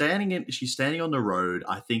 she's standing on the road,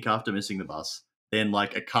 I think after missing the bus. Then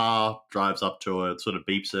like a car drives up to her, sort of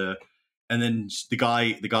beeps her, and then the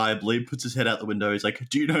guy I believe puts his head out the window. He's like,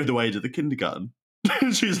 "Do you know the way to the kindergarten?"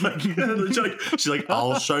 And she's like,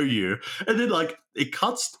 "I'll show you." And then like it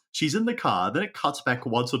cuts. She's in the car. Then it cuts back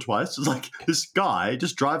once or twice. It's like this guy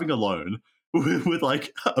just driving alone with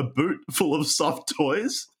like a boot full of soft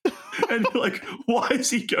toys. And you're like, why is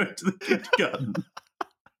he going to the kindergarten?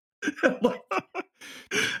 Like,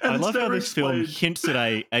 I love how this film explained. hints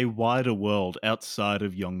at a wider world outside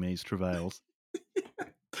of Youngmi's travails.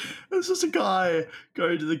 It's just a guy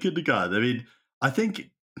going to the kindergarten. I mean, I think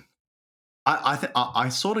I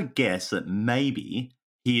sort of guess that maybe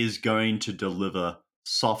he is going to deliver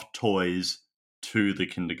soft toys to the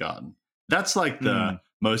kindergarten. That's like the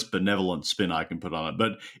most benevolent spin I can put on it.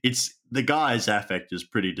 But it's the guy's affect is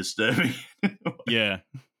pretty disturbing. Yeah.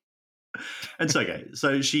 And so okay,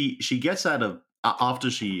 so she gets out of after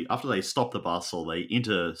they stop the bus or they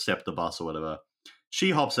intercept the bus or whatever.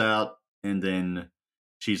 She hops out and then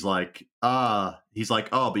she's like, he's like,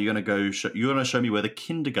 "Oh, but you're gonna show me where the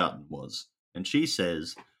kindergarten was." And she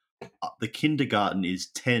says, "The kindergarten is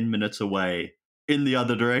 10 minutes away in the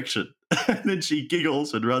other direction." And then she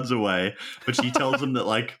giggles and runs away. But she tells him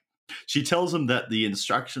that the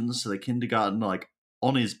instructions to the kindergarten are like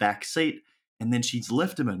on his back seat. And then she's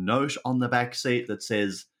left him a note on the back seat that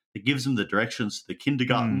says, it gives him the directions to the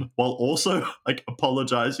kindergarten while also like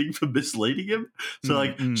apologizing for misleading him.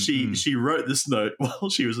 So she wrote this note while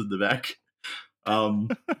she was in the back.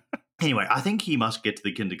 Anyway, I think he must get to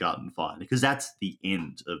the kindergarten fine because that's the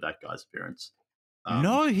end of that guy's appearance.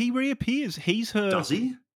 No, he reappears. He's her. Does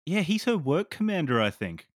he? Yeah, he's her work commander, I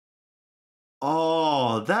think.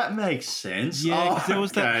 Oh, that makes sense. Yeah, because there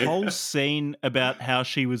was that okay. whole scene about how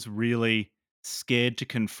she was really scared to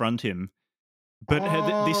confront him. But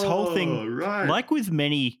this whole thing, right. like with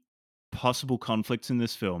many possible conflicts in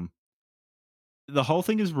this film, the whole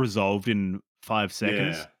thing is resolved in 5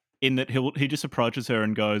 seconds. Yeah. In that he just approaches her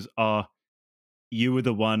and goes, "Oh, you were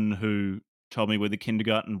the one who told me where the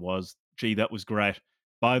kindergarten was. Gee, that was great.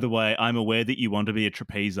 By the way, I'm aware that you want to be a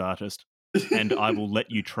trapeze artist, and I will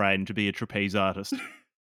let you train to be a trapeze artist."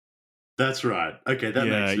 That's right. Okay, that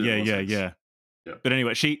makes sense. Yeah. But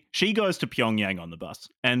anyway, she goes to Pyongyang on the bus,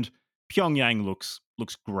 and Pyongyang looks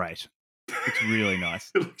great. It's really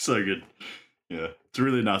nice. It looks so good. Yeah, it's a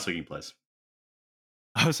really nice looking place.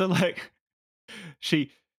 So like,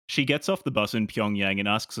 she gets off the bus in Pyongyang and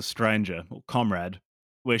asks a stranger, or Comrade,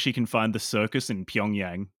 where she can find the circus in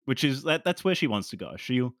Pyongyang, which is that's where she wants to go.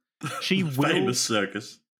 She will Famous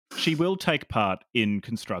circus. She will take part in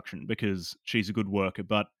construction because she's a good worker,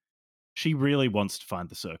 but she really wants to find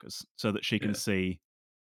the circus so that she can see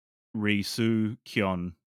Ri Soo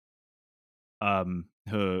Kyun,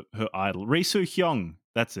 her idol. Ri Soo Hyung,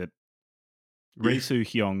 that's it. Ri Soo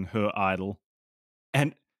Hyung, her idol.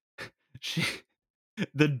 And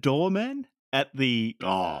the doorman at the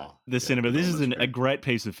cinema, this is a great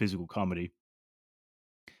piece of physical comedy.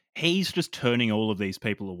 He's just turning all of these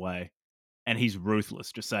people away. And he's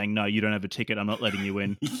ruthless, just saying, "No, you don't have a ticket. I'm not letting you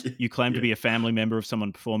in. You claim to be a family member of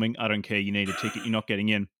someone performing. I don't care. You need a ticket. You're not getting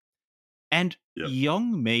in." And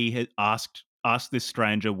Young-mi had asked this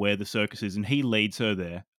stranger where the circus is, and he leads her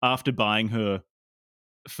there after buying her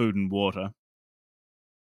food and water.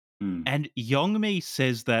 And Young-mi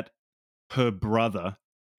says that her brother,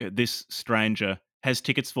 this stranger, has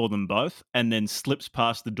tickets for them both, and then slips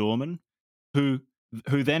past the doorman, who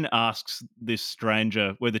then asks this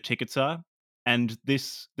stranger where the tickets are. And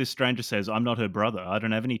this stranger says, "I'm not her brother. I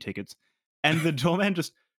don't have any tickets." And the doorman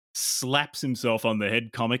just slaps himself on the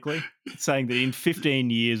head comically, saying that in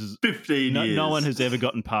 15 years, no one has ever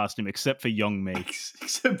gotten past him except for Young-mi.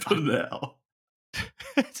 Except for now.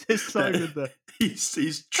 It's just so good though.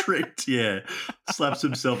 He's tricked, slaps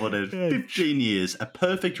himself on it. 15 years, a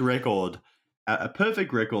perfect record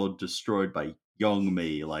destroyed by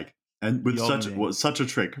Young-mi, and with such a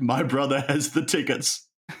trick. My brother has the tickets.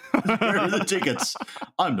 Where are the tickets?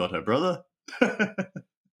 I'm not her brother.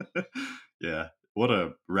 Yeah, what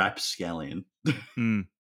a rapscallion. Mm.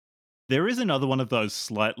 There is another one of those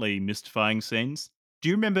slightly mystifying scenes. Do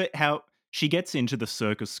you remember how she gets into the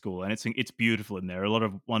circus school and it's beautiful in there? A lot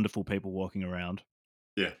of wonderful people walking around.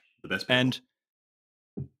 Yeah, the best people. And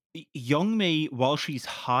Youngmi, while she's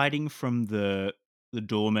hiding from the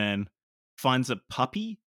doorman, finds a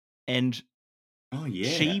puppy, and Oh yeah.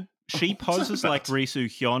 she What's that poses like about? Risu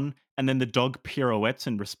Hyun, and then the dog pirouettes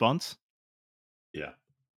in response. Yeah.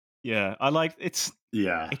 Yeah, I like it's.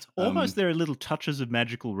 Yeah. It's almost there are little touches of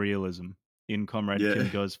magical realism in Comrade Yeah. Kim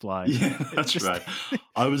Goes Flying. Yeah, It's that's just right.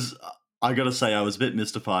 I was I gotta say I was a bit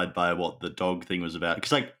mystified by what the dog thing was about.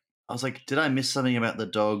 Because like I was like, did I miss something about the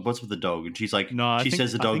dog? What's with the dog? And she's like, no, I she think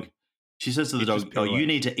says the I dog think she says to the it just dog, "Oh, you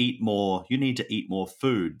need pirouettes. to eat more. You need to eat more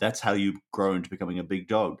food. That's how you grow into becoming a big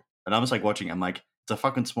dog." And I was like watching. I'm like, it's a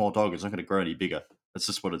fucking small dog. It's not going to grow any bigger. That's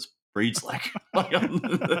just what its breeds like. Like, and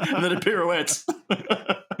then it pirouettes.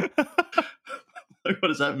 Like, what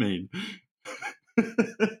does that mean?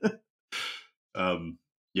 um,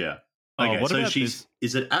 yeah. Oh, Okay, what so about she's this?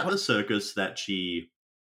 is it at What? the circus that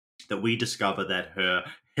we discover that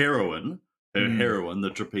heroine, her Mm, heroine, the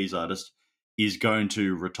trapeze artist, is going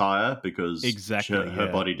to retire because exactly. her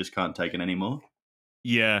Yeah. body just can't take it anymore.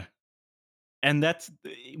 Yeah. And that's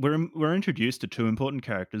we're introduced to two important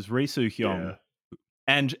characters, Risu Hyung Yeah,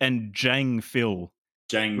 and Jang Phil,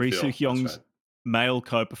 Jang Risu Phil. That's Hyung's right. male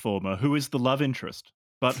co-performer, who is the love interest,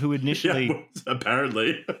 but who Yeah, initially well,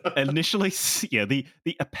 apparently. yeah, the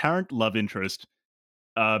apparent love interest,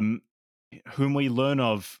 um, whom we learn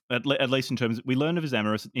of at least in terms we learn of his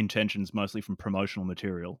amorous intentions mostly from promotional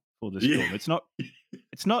material for this Yeah. film.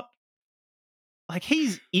 It's not like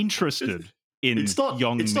he's interested in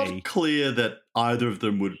Young It's not Mi. clear that either of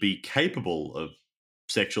them would be capable of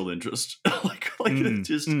sexual interest. Like it's Mm,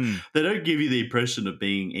 just mm, they don't give you the impression of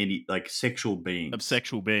being any like sexual of beings.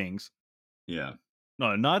 sexual beings. Yeah.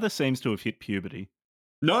 No, neither seems to have hit puberty.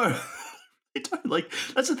 No. They don't like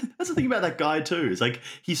that's the thing about that guy too. Is like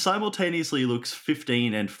he simultaneously looks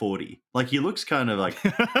 15 and 40. Like he looks kind of like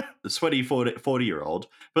the sweaty 40-year-old,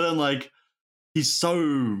 but then like he's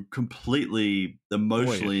so completely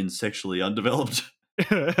emotionally Boyish. and sexually undeveloped.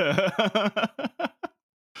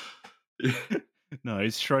 No,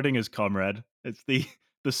 he's Schrodinger's comrade. It's the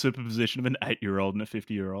superposition of an 8-year-old and a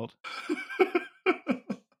 50-year-old.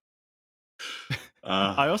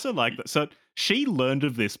 I uh, also like that. So she learned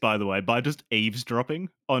of this, by the way, by just eavesdropping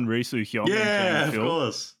on Risu Hyung and Jang yeah, of Phil.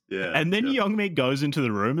 course. Yeah, And then yeah. Youngmi goes into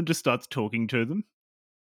the room and just starts talking to them.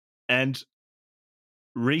 And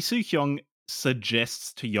Risu Hyung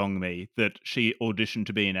suggests to Youngmi that she audition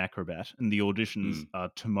to be an acrobat, and the auditions Mm.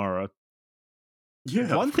 are tomorrow.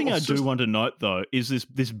 Yeah, One of thing I course. do want to note, though, is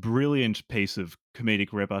this brilliant piece of comedic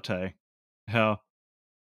repartee. How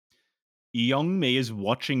Youngmi is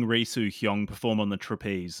watching Risu Hyung perform on the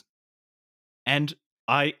trapeze, and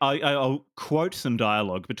I'll quote some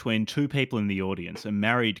dialogue between two people in the audience, a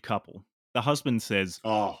married couple. The husband says,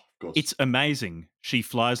 Oh, of course. "It's amazing. She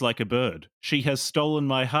flies like a bird. She has stolen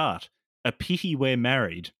my heart. A pity we're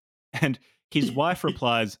married." And his wife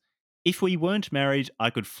replies, "If we weren't married, I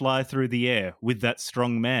could fly through the air with that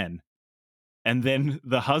strong man." And then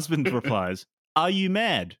the husband replies, "Are you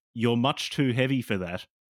mad? You're much too heavy for that."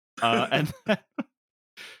 And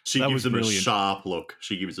She that gives was him a brilliant. sharp look.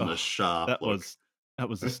 She gives him a Oh, sharp that look. was that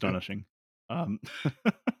was astonishing. Um,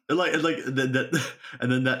 And like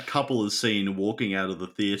and then that couple is seen walking out of the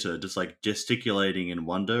theater, just like gesticulating in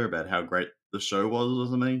wonder about how great the show was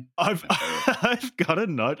or something. I've Like, I've got a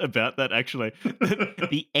note about that actually.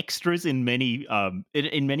 The extras in many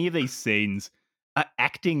in many of these scenes are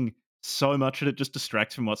acting so much that it just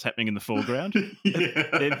distracts from what's happening in the foreground.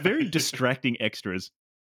 They're very yeah, distracting extras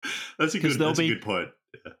that's a because good point.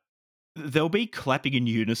 they'll be clapping in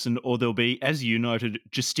unison, or they'll be, as you noted,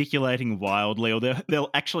 gesticulating wildly, or they'll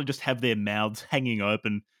actually just have their mouths hanging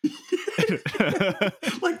open.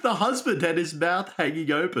 Like the husband had his mouth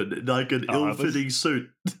hanging open in like an Oh, ill-fitting suit.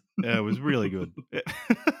 it was really good.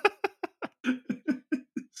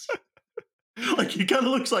 Like he kind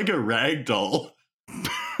of looks like a rag doll.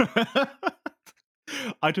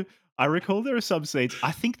 I do. I recall there are some scenes.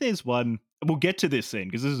 I think there's one. We'll get to this scene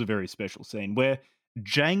because this is a very special scene where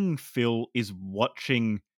Jang Phil is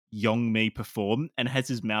watching Yong Mi perform and has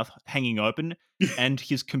his mouth hanging open, and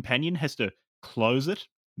his companion has to close it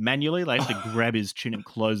manually. They have to grab his chin and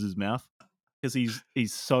close his mouth because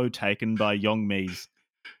he's so taken by Yong Mi's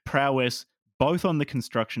prowess, both on the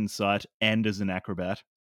construction site and as an acrobat.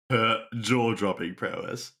 Her jaw-dropping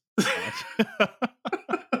prowess. Uh,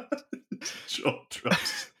 Jaw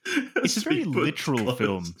drops. it's a very Speak literal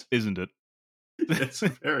film, closed. isn't it? It's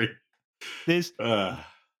very. There's Uh,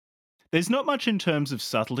 There's not much in terms of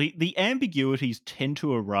subtlety. The ambiguities tend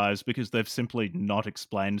to arise because they've simply not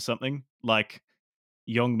explained something, like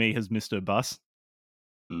Youngmi has missed her bus.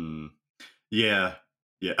 Hmm. Yeah.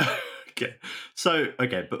 Yeah. Okay. So,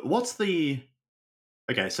 okay, but what's the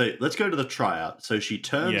okay, so let's go to the tryout. So she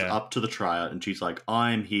turns Yeah. up to the tryout and she's like,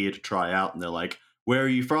 I'm here to try out. And they're like, where are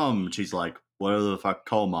you from? And she's like, whatever the fuck,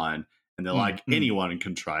 coal mine. And they're Mm, like, mm. anyone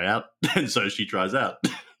can try out. And so she tries out.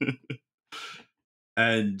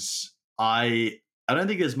 And I I don't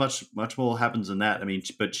think there's much more happens than that. I mean,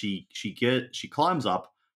 but she climbs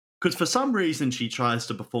up because for some reason she tries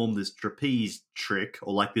to perform this trapeze trick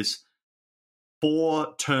or like this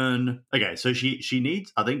four turn. Okay, so she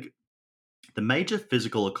needs. I think the major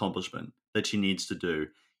physical accomplishment that she needs to do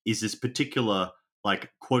is this particular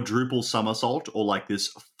like quadruple somersault or like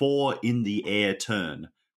this four in the air turn,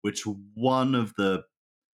 which one of the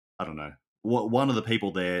I don't know one of the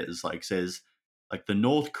people there is like says like the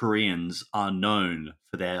North Koreans are known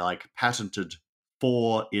for their like patented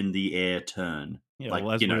four in the air turn, Yeah, like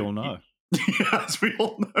well, as we all know. as we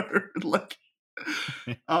all know, like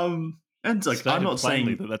and it's like I'm Stated not plainly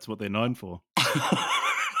saying that that's what they're known for.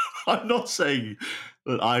 I'm not saying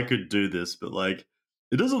that I could do this, but like,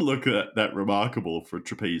 it doesn't look that remarkable for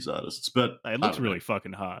trapeze artists. But It I looks don't know. really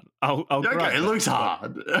fucking hard. I'll Yeah, grant okay, it that. looks But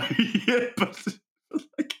hard. Yeah, but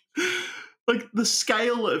like, like the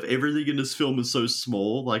scale of everything in this film is so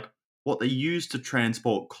small. Like what they use to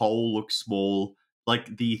transport coal looks small.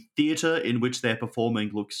 Like the theater in which they're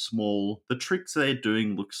performing looks small. The tricks they're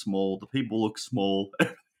doing look small. The people look small.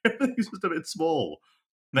 Everything's just a bit small.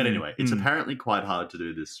 But mm, anyway, it's mm. apparently quite hard to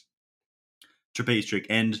do this trapeze trick,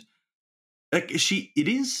 and like it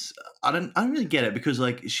is. I don't really get it because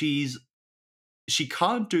like she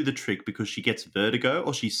can't do the trick because she gets vertigo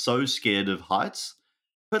or she's so scared of heights.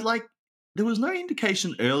 But like there was no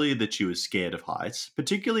indication earlier that she was scared of heights,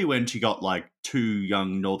 particularly when she got like two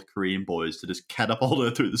young North Korean boys to just catapult her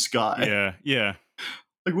through the sky. Yeah, yeah.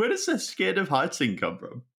 Like where does that scared of heights thing come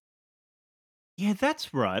from? Yeah,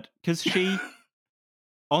 that's right. Because she,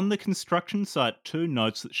 on the construction site, too,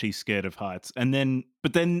 notes that she's scared of heights.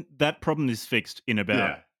 But then that problem is fixed in about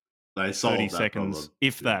Yeah, they 30 solved that seconds, problem.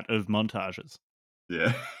 if Yeah, that, of montages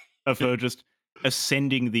yeah. of her just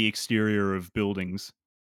ascending the exterior of buildings,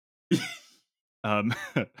 um,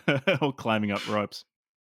 or climbing up ropes.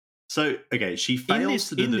 So okay, she In fails this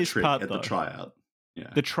to do in the this trick part, at the though, tryout. Yeah.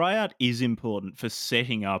 the tryout is important for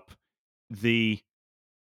setting up the,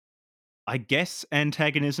 I guess,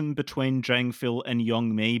 antagonism between Jang Phil and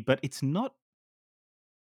Yong Mi, but it's not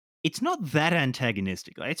that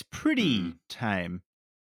antagonistic. Like, it's Mm, pretty tame.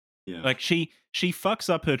 yeah. Like she fucks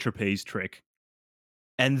up her trapeze trick,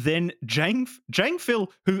 and then Jang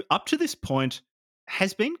Phil, who up to this point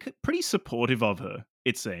has been pretty supportive of her,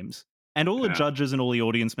 it seems, and all the Yeah. judges and all the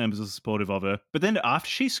audience members are supportive of her. But then after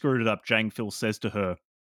she screwed it up, Jang Phil says to her,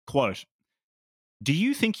 "Quote: Do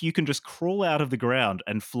you think you can just crawl out of the ground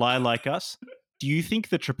and fly like us? Do you think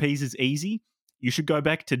the trapeze is easy? You should go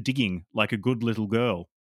back to digging like a good little girl."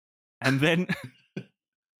 And then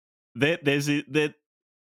there, there's a, there,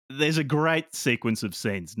 there's a great sequence of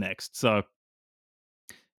scenes next. So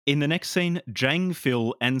in the next scene, Jang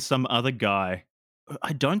Phil and some other guy,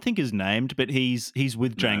 I don't think is named, but he's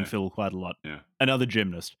with Jang No. Phil quite a lot. Yeah. Another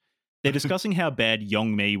gymnast. They're discussing how bad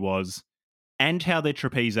Yong Mi was and how their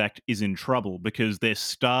trapeze act is in trouble because their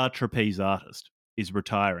star trapeze artist is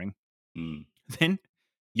retiring. Mm. Then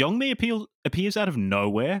Yongmi appears out of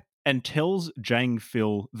nowhere and tells Jang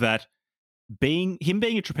Phil that being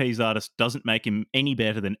a trapeze artist doesn't make him any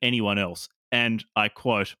better than anyone else. And I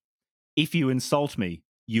quote, "If you insult me,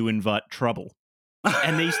 you invite trouble."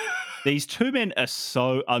 And these two men are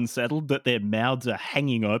so unsettled that their mouths are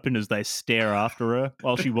hanging open as they stare after her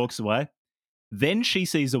while she walks away. Then she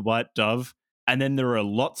sees a white dove, and then there are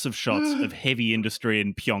lots of shots of heavy industry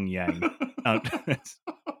in Pyongyang.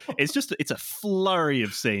 It's, it's a flurry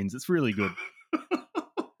of scenes. It's really good.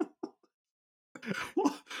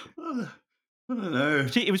 What? I don't know.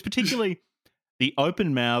 It was particularly the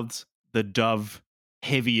open mouths, the dove,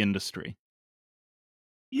 heavy industry.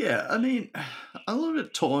 Yeah, I mean, I'm a little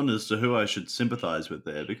bit torn as to who I should sympathize with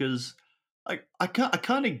there because, like, I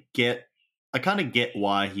kind of get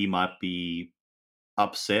why he might be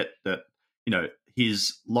upset that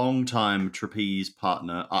his longtime trapeze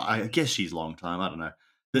partner. I guess she's long time. I don't know.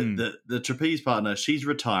 Mm, The trapeze partner. She's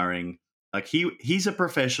retiring. Like he's a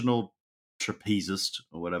professional trapezist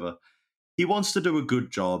or whatever. He wants to do a good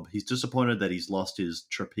job. He's disappointed that he's lost his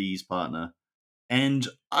trapeze partner. And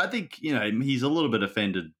I think, he's a little bit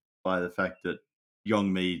offended by the fact that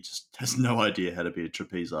Yong Mi just has no idea how to be a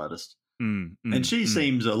trapeze artist. mm, And mm, she mm.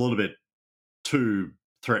 seems a little bit too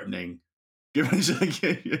threatening. You're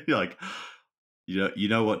like, you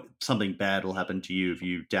know what? Something bad will happen to you if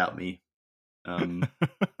you doubt me. I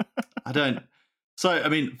don't. So I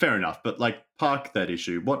mean, fair enough. But like, park that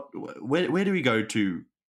issue. Where do we go to?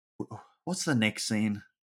 What's the next scene?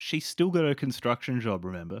 She's still got a construction job,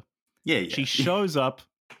 remember? Yeah. She shows up.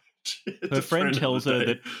 Her friend tells her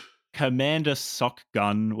that Commander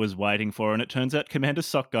Sock-gun was waiting for her, and it turns out Commander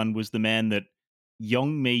Sock-gun was the man that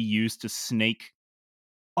Yong-mi used to sneak.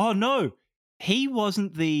 Oh, no. He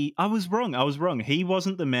wasn't the... I was wrong. He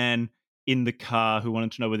wasn't the man in the car who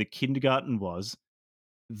wanted to know where the kindergarten was.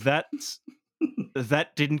 That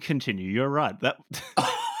didn't continue. You're right.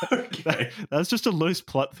 Okay. That's just a loose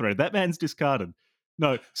plot thread. That man's discarded.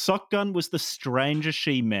 No, Sock-gun was the stranger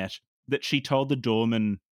she met that she told the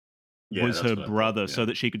doorman was her brother, so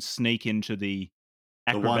that she could sneak into the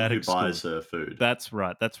acrobatic the one who buys school. her food. That's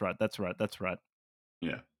right.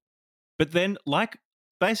 Yeah. But then, like,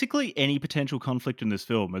 basically any potential conflict in this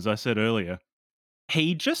film, as I said earlier,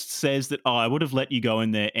 he just says that, I would have let you go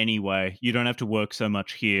in there anyway. You don't have to work so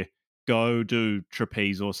much here. Go do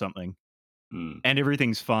trapeze or something. Mm. And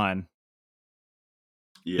everything's fine.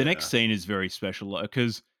 Yeah. The next scene is very special,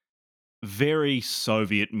 because very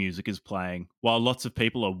Soviet music is playing while lots of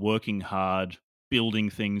people are working hard,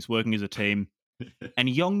 building things, working as a team. And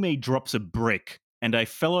Yong-mi drops a brick, and a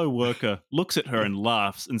fellow worker looks at her and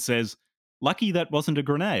laughs and says, "Lucky that wasn't a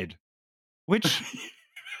grenade." Which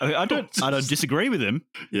I don't disagree with him.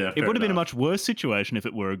 Yeah, it would have been a much worse situation if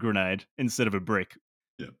it were a grenade instead of a brick.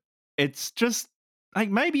 Yeah. It's just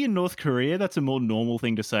like, maybe in North Korea that's a more normal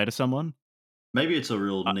thing to say to someone. Maybe it's a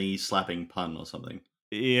real knee-slapping pun or something.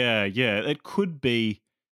 Yeah. It could be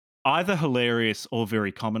either hilarious or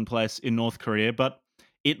very commonplace in North Korea, but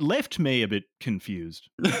it left me a bit confused.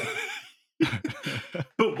 But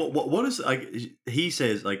what is, like, he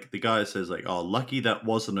says, like, the guy says, like, "Oh, lucky that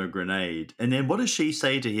wasn't a grenade." And then what does she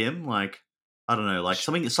say to him? Like, I don't know, like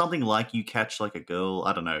something like, "You catch like a girl."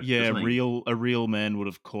 I don't know. Yeah, a real man would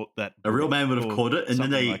have caught that. A real man would have caught it, and then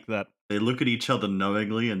they look at each other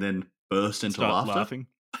knowingly, and then burst into laughing.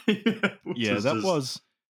 Yeah, that was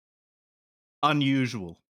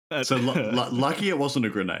unusual. So lucky it wasn't a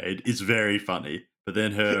grenade is very funny, but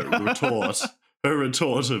then her retort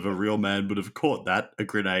of "a real man would have caught that, a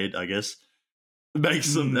grenade," I guess,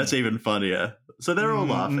 makes them, that's even funnier. So they're all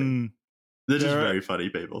laughing. They're just very funny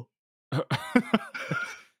people.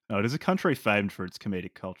 No, it is a country famed for its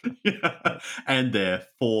comedic culture. Yeah. And their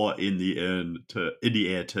 4 in the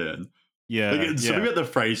air turn. Yeah. Like, something about the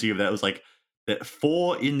phrasing of that was like that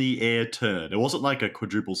 4 in the air turn. It wasn't like a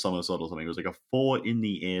quadruple somersault or something. It was like a 4 in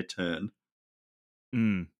the air turn.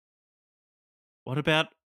 What about?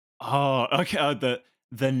 Oh, okay.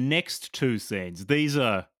 The next two scenes. These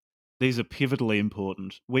are pivotally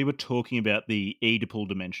important. We were talking about the Oedipal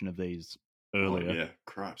dimension of these earlier. Oh, yeah,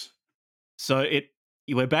 crap. So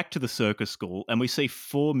we're back to the circus school, and we see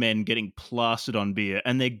 4 men getting plastered on beer,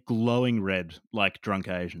 and they're glowing red like drunk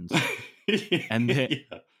Asians.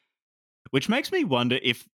 Which makes me wonder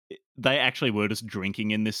if they actually were just drinking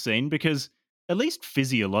in this scene, because at least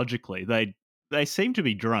physiologically, they seem to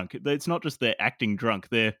be drunk. It's not just they're acting drunk;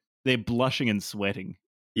 they're blushing and sweating.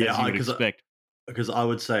 Yeah, as you would expect. Because I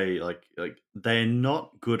would say like they're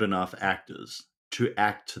not good enough actors to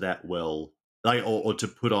act that well, like or to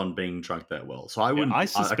put on being drunk that well. So I wouldn't. I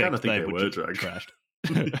suspect I kind of think they were drunk. Trashed.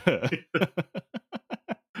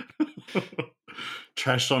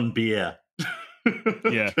 Trashed on beer.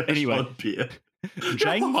 Yeah. Anyway, on beer.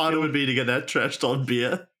 How hard it would be to get that trashed on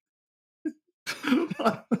beer. You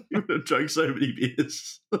would have drunk so many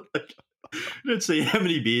beers. I don't see how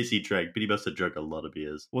many beers he drank, but he must have drunk a lot of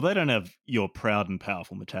beers. Well, they don't have your proud and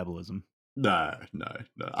powerful metabolism. No.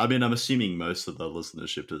 I mean, I'm assuming most of the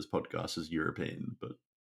listenership to this podcast is European, but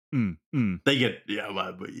they get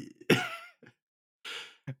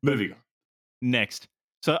moving on. Next.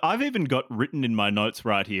 So I've even got written in my notes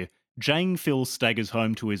right here, Jang Phil staggers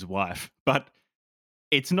home to his wife, but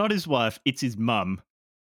it's not his wife, it's his mum.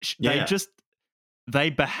 They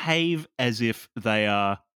behave as if they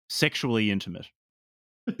are sexually intimate.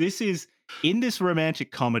 This is, in this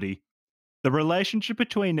romantic comedy, the relationship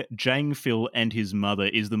between Jang Phil and his mother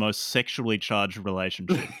is the most sexually charged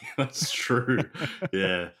relationship. That's true.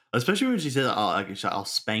 Yeah. Especially when she says, I'll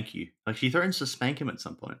spank you. Like, she threatens to spank him at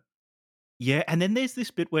some point. Yeah, and then there's this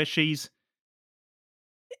bit where she's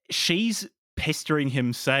pestering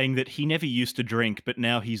him, saying that he never used to drink, but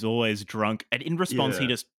now he's always drunk. And in response, he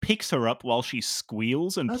just picks her up while she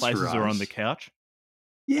squeals and places her on the couch.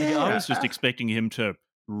 Yeah. I was just expecting him to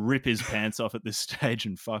rip his pants off at this stage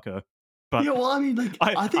and fuck her. But Yeah, well, I mean, like,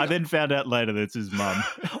 I I think then found out later that it's his mum.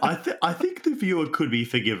 I think the viewer could be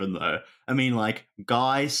forgiven though. I mean, like,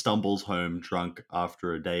 guy stumbles home drunk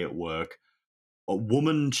after a day at work. A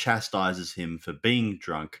woman chastises him for being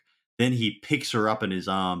drunk. Then he picks her up in his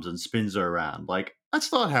arms and spins her around. Like,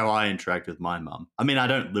 that's not how I interact with my mum. I mean, I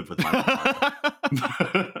don't live with my mum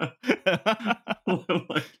either.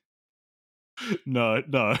 Like, No,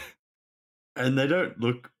 no. and they don't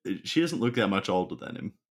look. She doesn't look that much older than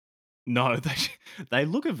him. No, they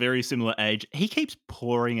look a very similar age. He keeps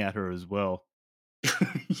pouring at her as well.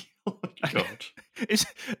 Oh my god. It's,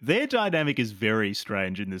 their dynamic is very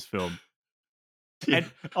strange in this film. Yeah.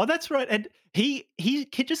 And that's right. And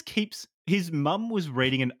just keeps his mum was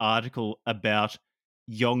reading an article about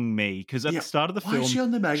Young Me because at Yeah. the start of the Why film is she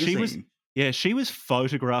on the magazine? she was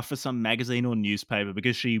photographed for some magazine or newspaper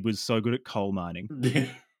because she was so good at coal mining. Yeah.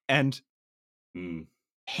 And Mm.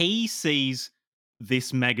 he sees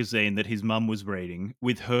this magazine that his mum was reading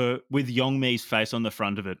with Yongmi's face on the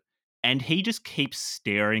front of it, and he just keeps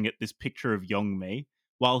staring at this picture of Yongmi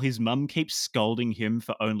while his mum keeps scolding him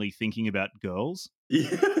for only thinking about girls.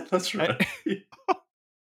 Yeah, that's And- right.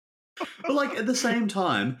 But like at the same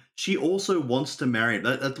time, she also wants to marry him.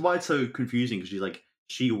 That's why it's so confusing because she's like,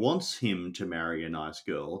 she wants him to marry a nice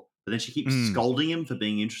girl, but then she keeps Mm. scolding him for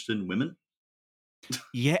being interested in women.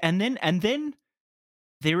 Yeah, and then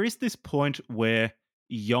there is this point where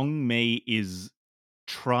Yongmi is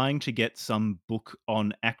trying to get some book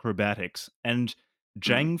on acrobatics, and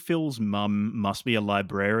Jang Phil's mum must be a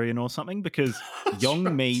librarian or something because That's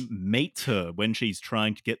Young Mi right. meets her when she's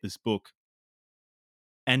trying to get this book.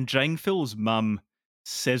 And Jang Phil's mum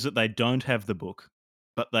says that they don't have the book,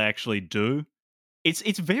 but they actually do.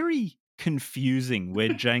 It's very confusing where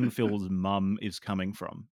Jang Phil's mum is coming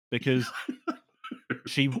from because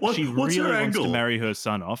she What's her really wants to angle? marry her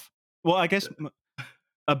son off. Well, I guess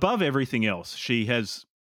above everything else, she has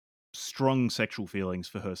strong sexual feelings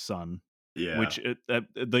for her son, Yeah. which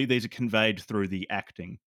these are conveyed through the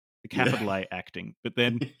acting, the capital Yeah. A acting. But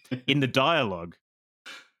then in the dialogue,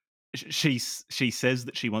 she says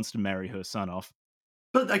that she wants to marry her son off.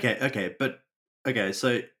 But okay.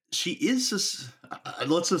 So she is just.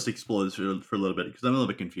 Let's just explore this for a little bit because I'm a little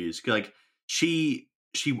bit confused. Like she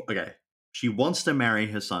wants to marry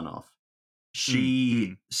her son off. Mm, She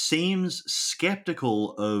mm. seems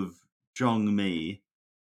skeptical of Jong Mi,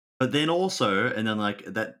 but then also, and then like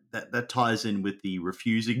that ties in with the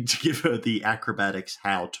refusing to give her the acrobatics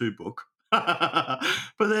how-to book.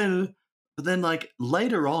 But then like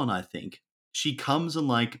later on, I think she comes and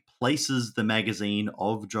like places the magazine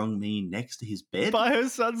of Jong Mi next to his bed. By her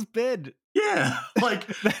son's bed. Yeah, like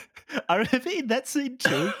I remember in that scene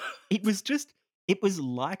too. It was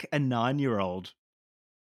like a 9-year-old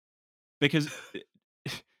because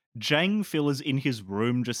Jang Phil is in his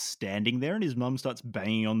room just standing there, and his mum starts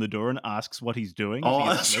banging on the door and asks what he's doing. If oh,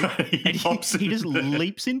 he's that's asleep. right. And Pops he in just there.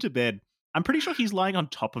 leaps into bed. I'm pretty sure he's lying on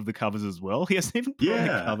top of the covers as well. He hasn't even put on the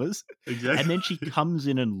Yeah, covers. exactly. And then she comes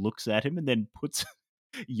in and looks at him and then puts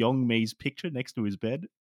Yong Mi's picture next to his bed.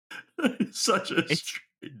 Such a It's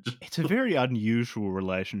strange. it's a very unusual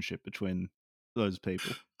relationship between those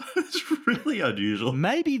people. It's really unusual.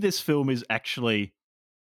 Maybe this film is actually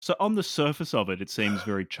so on the surface of it seems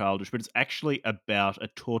very childish, but it's actually about a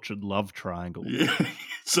tortured love triangle. Yeah,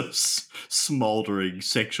 it's a smoldering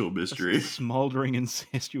sexual A mystery. smoldering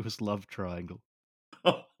incestuous love triangle.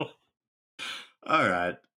 All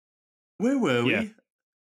right, where were Yeah.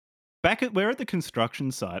 we? We're at the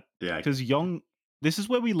construction site Yeah, because this is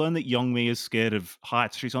where we learn that Yongmi is scared of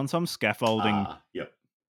heights. She's on some scaffolding yep.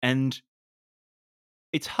 and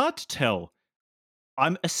it's hard to tell.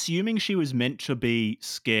 I'm assuming she was meant to be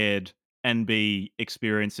scared and be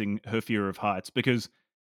experiencing her fear of heights because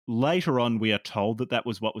later on we are told that that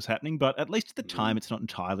was what was happening, but at least at the time it's not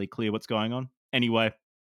entirely clear what's going on. Anyway,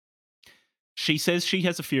 she says she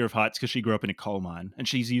has a fear of heights because she grew up in a coal mine and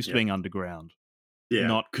she's used to Yep. being underground. Yeah,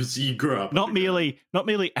 Not because you grew up not underground.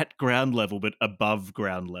 merely at ground level, but above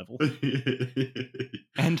ground level.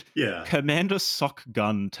 And Yeah. Commander Sock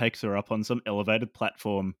Gun takes her up on some elevated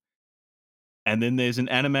platform. And then there's an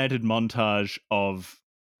animated montage of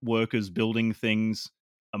workers building things,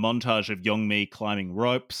 a montage of Yongmi climbing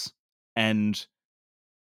ropes, and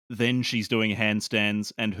then she's doing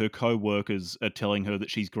handstands, and her co-workers are telling her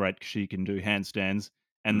that she's great because she can do handstands,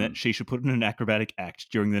 and that she should put in an acrobatic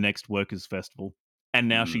act during the next workers' festival. And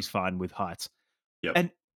now she's fine with heights.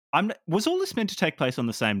 Yep. And was all this meant to take place on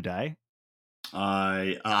the same day?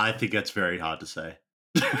 I think that's very hard to say.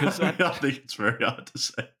 Because I think it's very hard to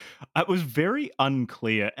say. it was very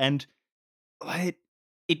unclear, and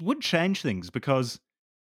it would change things because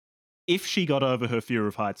if she got over her fear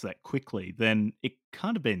of heights that quickly, then it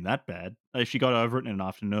can't have been that bad. If she got over it in an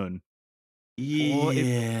afternoon, or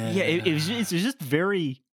it's Yeah. just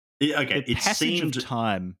very the Okay, it passage of seemed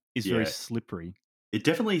time is very yeah, slippery. it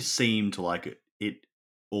definitely seemed like it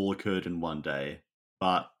all occurred in one day,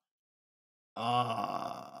 but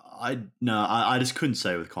I just couldn't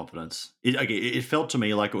say with confidence. It felt to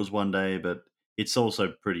me like it was one day, but it's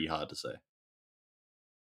also pretty hard to say.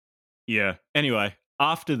 Yeah. Anyway,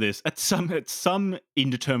 after this, at some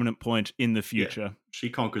indeterminate point in the Yeah, future, she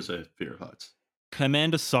conquers her fear of heights.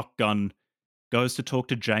 Commander Sockgun goes to talk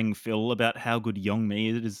to Jang Phil about how good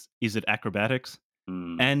Yongmi is at acrobatics.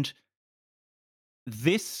 Mm. And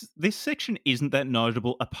this section isn't that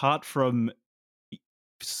notable apart from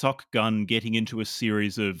Sock Gun getting into a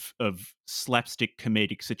series of slapstick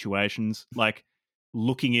comedic situations, like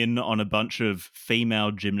looking in on a bunch of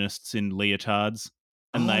female gymnasts in leotards,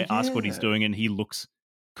 and Oh they ask what he's yeah, doing, and he looks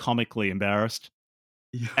comically embarrassed.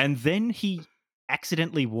 yeah. And then he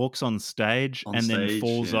accidentally walks on stage On and then stage,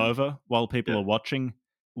 falls yeah, over while people yeah. are watching,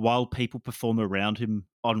 while people perform around him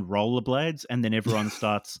on rollerblades, and then everyone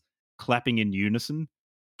starts clapping in unison.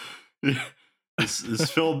 Yeah. This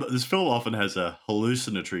film often has a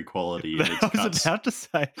hallucinatory quality in its I was cuts. about to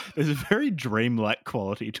say there's a very dreamlike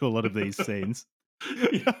quality to a lot of these scenes.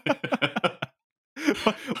 Yeah.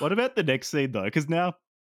 What about the next scene though? Because now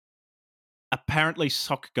apparently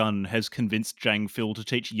Sockgun has convinced Jang Phil to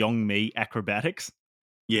teach Yong Mi acrobatics.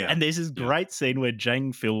 Yeah. And there's this Yeah. great scene where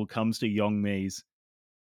Jang Phil comes to Yong Mi's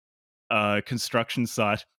construction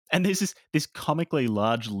site. And there's this comically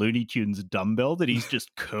large Looney Tunes dumbbell that he's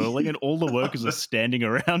just curling, and all the workers are standing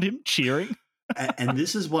around him cheering. And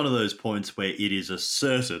this is one of those points where it is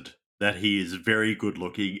asserted that he is very good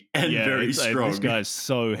looking and Yeah, very this strong. guy is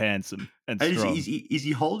so handsome and And strong. is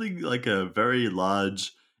he holding like a very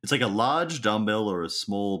large? It's like a large dumbbell or a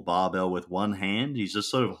small barbell with one hand. He's just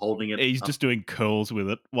sort of holding it He's up. just doing curls with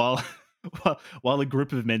it while while a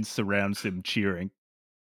group of men surrounds him cheering.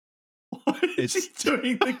 Why is he It's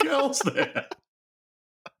doing the girls there?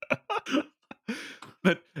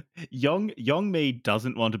 but Young Mi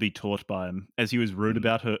doesn't want to be taught by him, as he was rude Mm,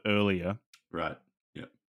 about her earlier. right. Yeah.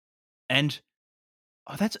 And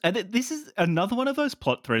this is another one of those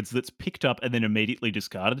plot threads that's picked up and then immediately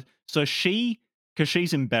discarded. So because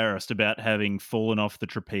she's embarrassed about having fallen off the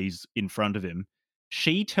trapeze in front of him,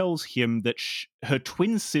 she tells him that her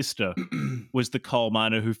twin sister was the coal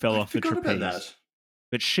miner who fell I off the forgot about trapeze, that.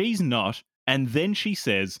 but she's not. And then she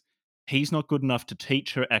says he's not good enough to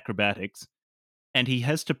teach her acrobatics, and he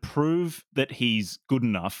has to prove that he's good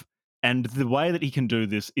enough. And the way that he can do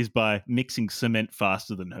this is by mixing cement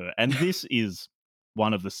faster than her. And this is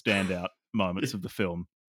one of the standout moments of the film.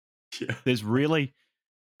 Yeah. There's really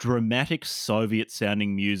dramatic Soviet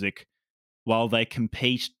sounding music while they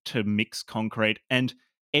compete to mix concrete, and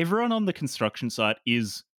everyone on the construction site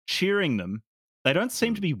is cheering them. They don't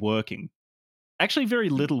seem to Mm. be working. Actually, very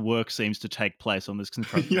little work seems to take place on this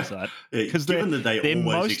construction Yeah. site Yeah, because given that they they're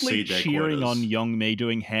always mostly exceed their cheering on quotas. Yongmi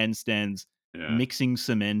doing handstands, Yeah. mixing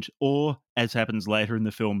cement, or as happens later in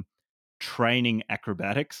the film, training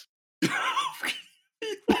acrobatics.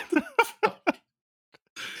 What the fuck?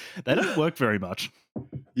 They don't work very much.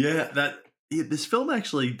 This film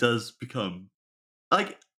actually does become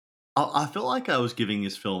like I felt like I was giving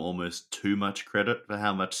this film almost too much credit for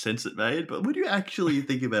how much sense it made, but when you actually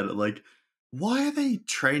think about it, like, why are they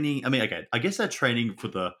training? I mean, okay, I guess they're training for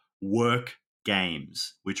the work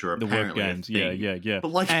games, which are The work apparently a games, yeah, thing. yeah, yeah.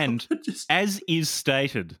 But like, And just as is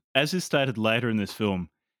stated later in this film,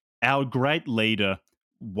 our great leader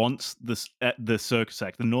wants the circus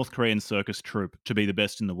act, the North Korean circus troupe, to be the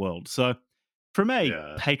best in the world. So, from a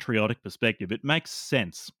yeah, patriotic perspective, it makes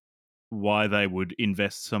sense why they would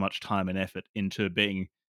invest so much time and effort into being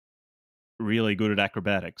really good at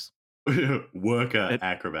acrobatics. worker It,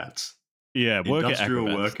 acrobats, yeah, worker industrial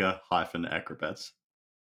acrobats. worker hyphen acrobats.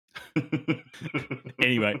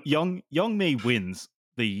 Anyway, Young Mi wins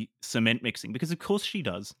the cement mixing because of course she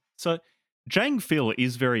does. So Jang Phil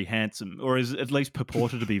is very handsome, or is at least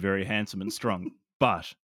purported to be very handsome and strong,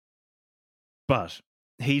 but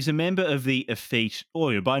he's a member of the effete,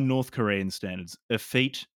 or by North Korean standards,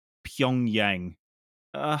 effete Pyongyang.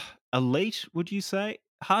 Uh, elite, would you say?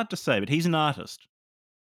 Hard to say, but he's an artist.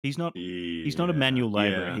 He's not he's not a Yeah, manual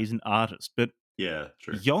laborer, yeah, he's an artist. But yeah,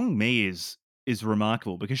 true. Yong Mi is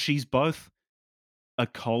remarkable because she's both a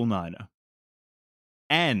coal miner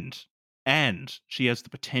and she has the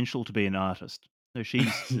potential to be an artist. So she's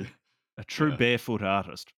a true Yeah. barefoot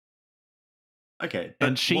artist. Okay,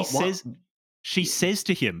 And but what? she says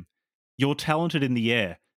to him, "You're talented in the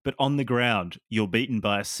air, but on the ground, you're beaten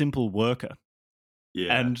by a simple worker."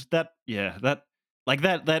 Yeah. And that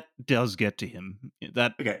does get to him.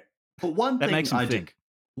 Okay. But That makes him think.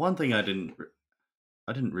 one thing I didn't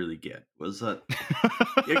really get was that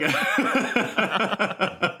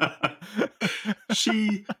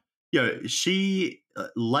she, she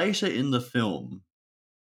later in the film,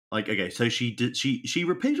 like, okay, so she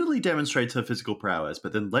repeatedly demonstrates her physical prowess,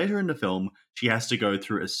 but then later in the film, she has to go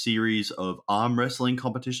through a series of arm wrestling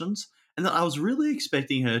competitions. And then I was really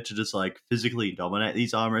expecting her to just like physically dominate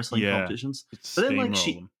these arm wrestling Yeah. competitions. It's But then like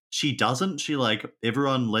steamroll them. she doesn't. She like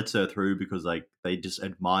everyone lets her through because like they just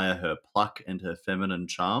admire her pluck and her feminine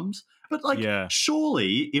charms. But like Yeah.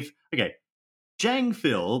 surely if okay, Jang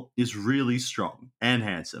Phil is really strong and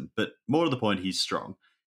handsome, but more to the point, he's strong.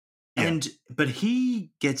 Yeah. But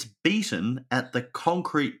he gets beaten at the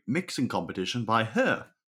concrete mixing competition by her,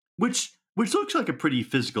 which looks like a pretty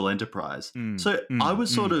physical enterprise. Mm, So I mm,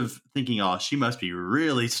 was sort mm. of thinking, oh, she must be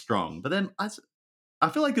really strong. But then I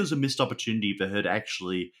feel like there was a missed opportunity for her to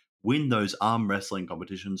actually win those arm wrestling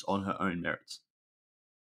competitions on her own merits.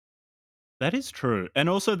 That is true. And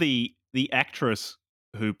also the actress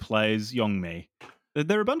who plays Yongmi,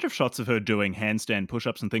 there are a bunch of shots of her doing handstand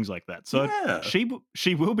push-ups and things like that. So Yeah,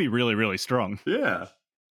 she will be really, really strong. yeah.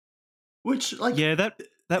 Which like, Yeah, that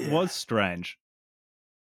yeah. was strange.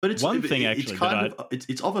 But One thing it's actually that kind I of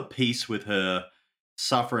it's of a piece with her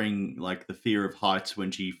suffering like the fear of heights when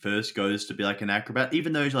she first goes to be like an acrobat.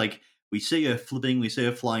 Even though like we see her flipping, we see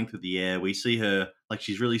her flying through the air, we see her like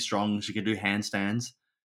she's really strong, she can do handstands,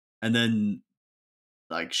 and then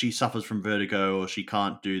like she suffers from vertigo or she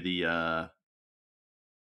can't do the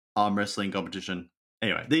arm wrestling competition.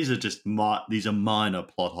 Anyway, these are minor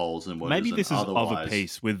plot holes in what is maybe an this is of a otherwise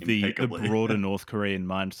piece with the impeccably. broader North Korean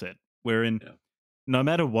mindset, wherein Yeah. no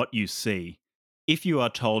matter what you see, if you are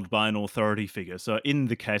told by an authority figure, so in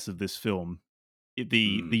the case of this film,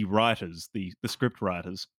 Mm. the writers, the script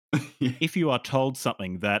writers, Yeah. if you are told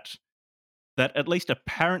something that at least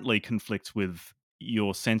apparently conflicts with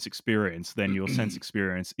your sense experience, then your sense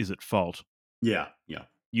experience is at fault. Yeah. Yeah.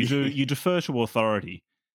 You defer to authority,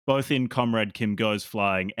 both in Comrade Kim Goes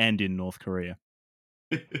Flying and in North Korea.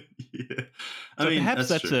 Yeah. I So mean, perhaps that's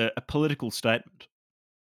that's true. a political statement,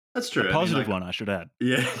 That's a true. I mean, positive like, one, I should add.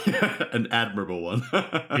 yeah, an admirable one.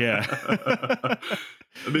 Yeah.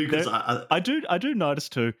 I mean, because There, I do notice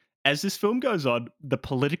too, as this film goes on, the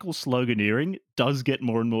political sloganeering does get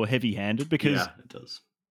more and more heavy-handed because yeah, it does.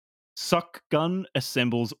 Suk Gun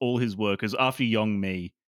assembles all his workers after Yong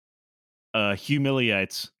Mi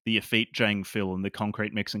humiliates the effete Jang Phil in the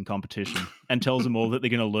concrete mixing competition and tells them all that they're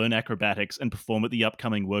going to learn acrobatics and perform at the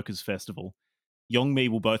upcoming Workers' Festival. Yong Mi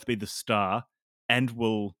will both be the star and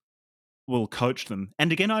will coach them.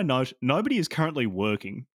 And again, I note nobody is currently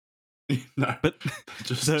working, No, but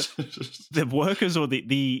the just the workers or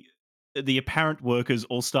the apparent workers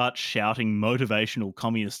all start shouting motivational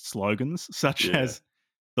communist slogans such yeah. as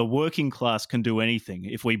the working class can do anything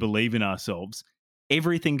if we believe in ourselves.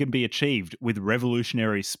 Everything can be achieved with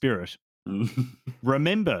revolutionary spirit.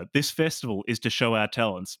 Remember, this festival is to show our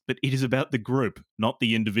talents, but it is about the group, not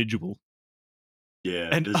the individual. Yeah,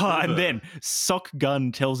 And there's a bit of and then a Sok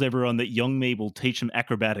Gun tells everyone that Yongmi will teach him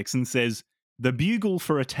acrobatics and says, "The bugle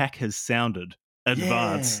for attack has sounded.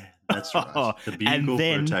 Advance." yeah. That's right. The And bugle for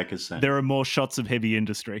then attack is sent. there are more shots of heavy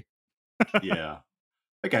industry. Yeah.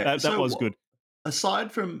 Okay, That so was good.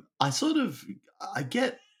 aside from, I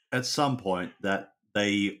get at some point that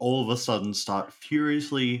they all of a sudden start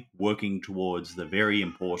furiously working towards the very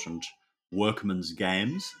important workman's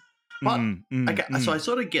games. But Mm, mm, okay, so I mm.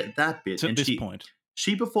 sort of get that bit, To and this point.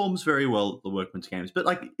 she performs very well at the workman's games. But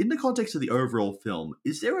like in the context of the overall film,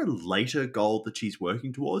 is there a later goal that she's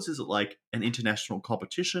working towards? Is it like an international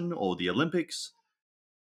competition or the Olympics?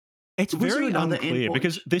 It's Was there very another end unclear point?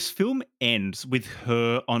 because this film ends with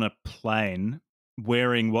her on a plane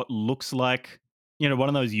wearing what looks like, one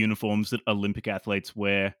of those uniforms that Olympic athletes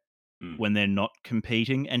wear Hmm. when they're not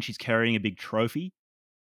competing, and she's carrying a big trophy.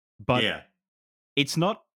 But Yeah, it's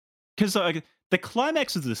not because the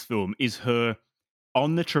climax of this film is her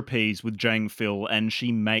on the trapeze with Jang Phil, and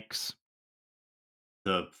she makes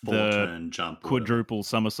the four the turn jump or whatever. quadruple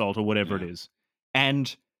somersault or whatever it Yeah. is.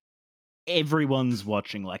 And everyone's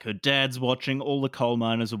watching. Like her dad's watching, all the coal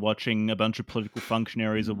miners are watching, a bunch of political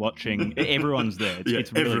functionaries are watching. Everyone's there. It's Yeah,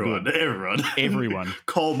 it's really good. everyone. Everyone.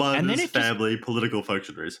 Coal And then miners, it just family, political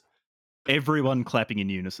functionaries. everyone clapping in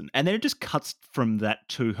unison. And then it just cuts from that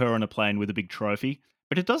to her on a plane with a big trophy,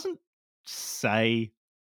 but it doesn't say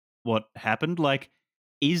what happened. Like,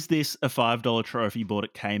 is this a $5 trophy bought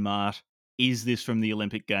at Kmart? Is this from the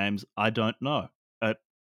Olympic Games? I don't know. Uh,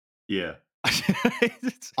 Yeah.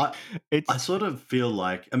 it's, I it's I sort of feel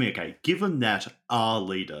like, I mean, okay, given that our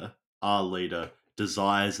leader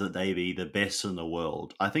desires that they be the best in the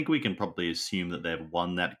world, I think we can probably assume that they've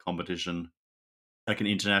won that competition, like an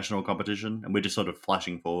international competition, and we're just sort of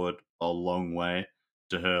flashing forward a long way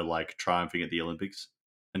to her like triumphing at the Olympics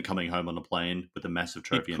and coming home on a plane with a massive it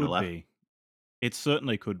trophy in her could lap. be. It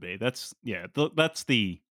certainly could be. That's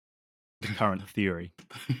the current theory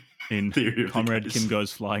in Theory of the Comrade Kim case.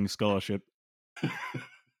 Go's flying scholarship.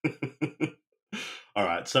 All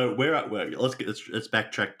right, so we're at work. Let's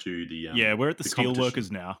backtrack to Yeah, we're at the the steelworkers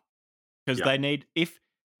competition. now because Yeah, they need if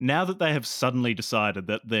now that they have suddenly decided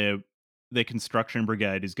that their construction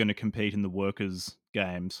brigade is going to compete in the workers'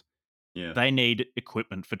 games, yeah. they need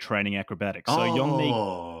equipment for training acrobatics. So Yongmi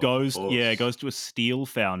Oh, of course. goes to a steel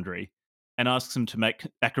foundry and asks them to make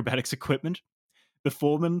acrobatics equipment. The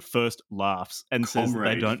foreman first laughs and says that they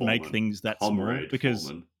Comrade don't make Foreman. things that small Comrade because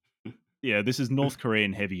Foreman. yeah, this is North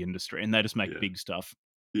Korean heavy industry and they just make Yeah, big stuff.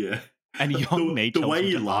 yeah. And Yongmi The tells way him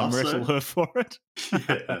he to arm laughs wrestle though, her for it.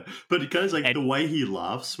 yeah. But it goes like And the way he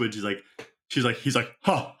laughs when he's like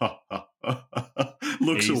ha ha ha, ha, ha, ha,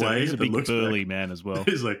 looks away he's a and then big looks back. burly man as well.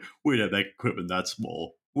 He's like, we don't make equipment that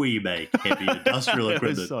small. We make heavy industrial It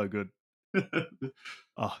was equipment. so good.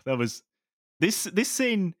 Oh, that was this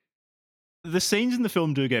scene. The scenes in the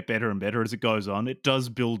film do get better and better as it goes on. It does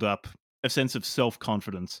build up a sense of self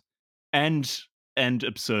confidence and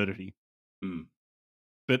absurdity. Mm.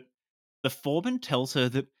 But the foreman tells her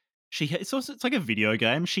that it's like a video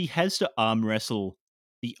game. She has to arm wrestle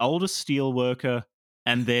the oldest steel worker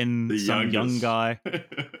and then The some young youngest. guy.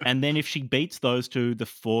 And then if she beats those two, the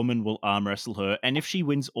foreman will arm wrestle her. And if she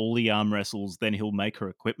wins all the arm wrestles, then he'll make her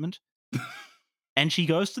equipment. And she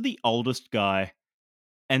goes to the oldest guy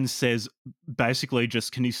and says, basically,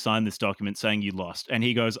 just can you sign this document saying you lost? And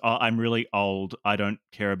he goes, oh, I'm really old. I don't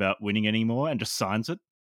care about winning anymore, and just signs it.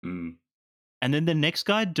 Mm. And then the next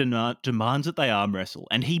guy demands that they arm wrestle,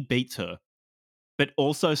 and he beats her, but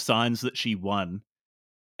also signs that she won.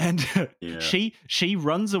 And Yeah. she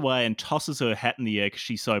runs away and tosses her hat in the air because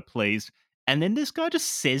she's so pleased. And then this guy just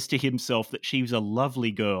says to himself that she was a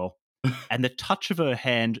lovely girl, and the touch of her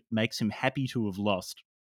hand makes him happy to have lost.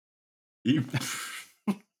 You-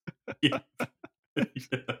 yeah.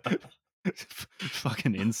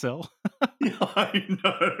 Fucking incel. Yeah, I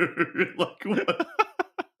know. Like what?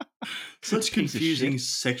 Such Piece of confusing shit.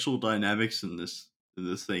 sexual dynamics in this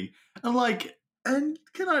thing. And like, and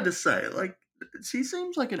can I just say, like, she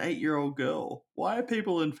seems like an 8-year-old girl. Why are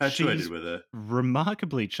people infatuated She's with her?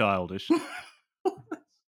 remarkably childish.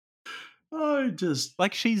 I just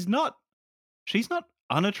Like she's not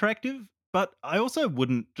unattractive, but I also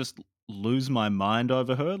wouldn't just lose my mind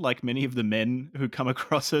over her like many of the men who come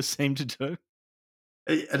across her seem to do.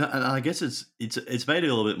 and I guess it's made it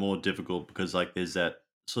a little bit more difficult because like there's that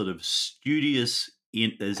sort of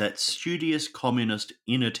there's that studious communist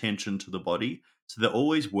inattention to the body. So they're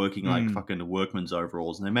always working like Mm, fucking workman's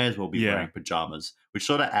overalls, and they may as well be yeah. wearing pajamas, which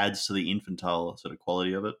sort of adds to the infantile sort of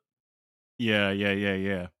quality of it. Yeah.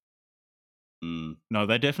 Mm. No,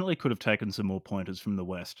 they definitely could have taken some more pointers from the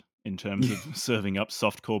West in terms of serving up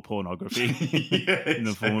softcore pornography Yeah, in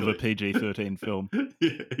the form of a exactly. PG-13 film.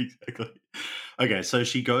 Yeah, exactly. Okay, so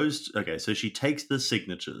she goes. Okay, so she takes the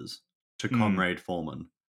signatures to Mm. Comrade Foreman,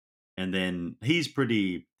 and then he's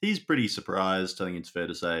pretty surprised. I think it's fair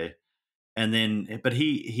to say. And then, but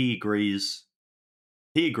he agrees.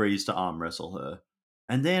 He agrees to arm wrestle her,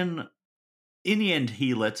 and then in the end,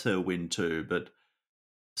 he lets her win too. But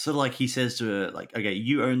so, like, he says to her, like, okay,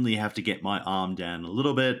 you only have to get my arm down a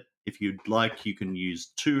little bit. If you'd like, you can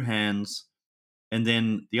use two hands. And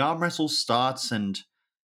then the arm wrestle starts, and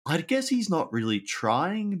I guess he's not really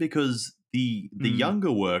trying because the Mm.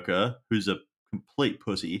 younger worker, who's a complete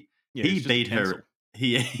pussy, Yeah, he it's just a beat her. pencil.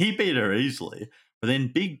 He beat her easily. But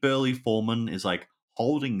then big burly Foreman is like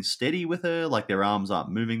holding steady with her, like their arms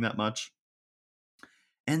aren't moving that much.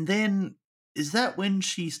 And then is that when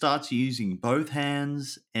she starts using both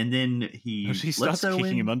hands, and then No, he she lets starts her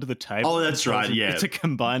kicking him win? under the Oh, table and that's tells right. him Yeah, it's a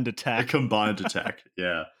combined a attack. combined attack.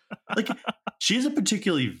 Yeah. Like she has a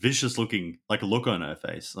particularly vicious looking like look on her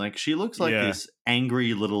face. Like she looks like Yeah. this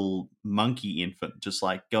angry little monkey infant just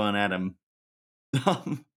like going at him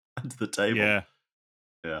under the table. Yeah.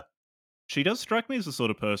 Yeah. She does strike me as the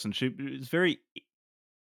sort of person. She is very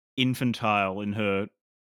infantile in her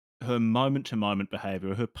moment to moment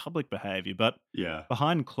behavior, her public behavior, but Yeah.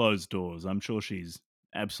 behind closed doors, I'm sure she's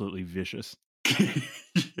absolutely vicious.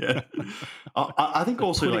 Yeah. I think Like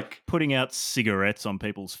also like putting out cigarettes on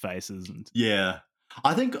people's faces and yeah.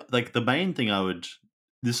 I think like the main thing I would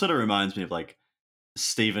this sort of reminds me of like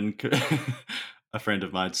Stephen a friend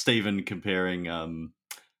of mine, Stephen, comparing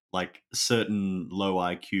like certain low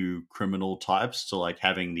IQ criminal types to like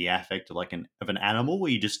having the affect of like an animal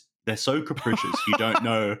where they're so capricious you don't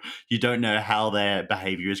know how their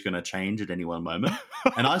behavior is going to change at any one moment.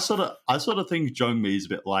 And I sort of think Jongmi is a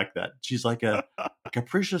bit like that. She's like a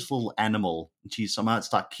capricious little animal. She might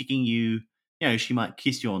start kicking you. You know, she might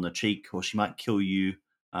kiss you on the cheek or she might kill you.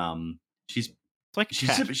 She's It's like a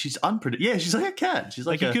cat. she's unpredictable. Yeah, she's like a cat. She's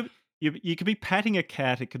Like like you a could you could be patting a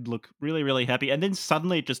cat, it could look really, really happy, and then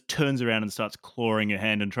suddenly it just turns around and starts clawing your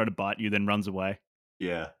hand and try to bite you, then runs away.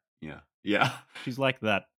 yeah, yeah. She's like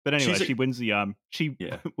that. But anyway, She's a she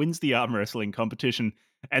yeah. wins the arm wrestling competition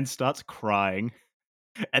and starts crying.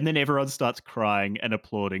 And then everyone starts crying and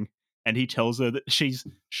applauding. And he tells her that she's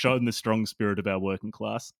shown the strong spirit of our working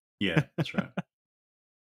class. Yeah, that's right.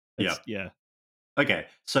 Yeah. Yeah. Okay,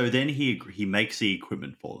 so then he makes the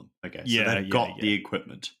equipment for them. Okay, so Yeah, they've yeah, got yeah. the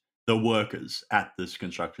equipment, the workers at this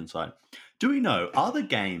construction site. Do we know other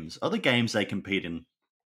games they compete in?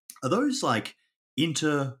 Are those like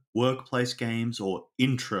inter workplace games or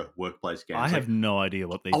intra workplace I games? have Like, no idea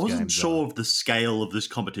what I these wasn't games are. sure of the scale of this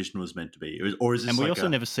competition was meant to be, or is And this we like also a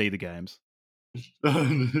never see the games.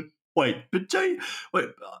 wait? But wait,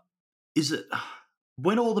 is it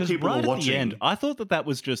when all the Because people are right at the end, watching? I thought that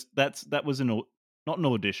was just that was not an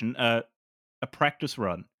audition, a practice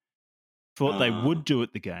run for what they Uh, would do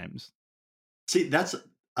at the games. See,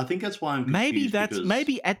 I think that's why I'm confused because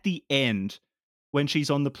Maybe at the end when she's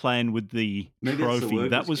on the plane with the maybe it's the trophy,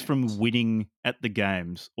 that workers' was from games. winning at the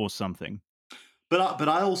games or something. But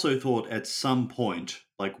I also thought at some point,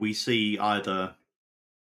 like we see either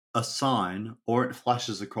a sign or it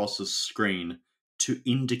flashes across the screen to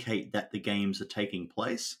indicate that the games are taking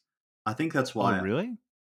place. I think that's Oh, why. really?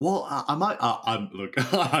 Well, I might. I'm look. Did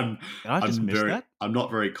I just miss that? I'm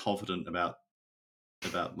not very confident about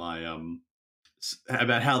my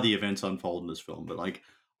about how the events unfold in this film, but like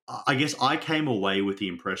I guess I came away with the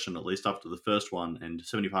impression, at least after the first one and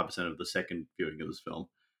 75% of the second viewing of this film,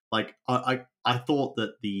 like I thought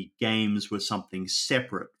that the games were something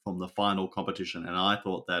separate from the final competition, and I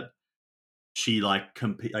thought that she like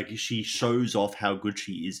she shows off how good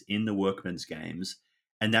she is in the workman's games,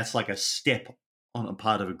 and that's like a step on a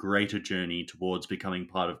part of a greater journey towards becoming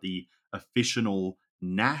part of the official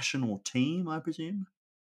national team, I presume.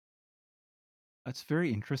 That's a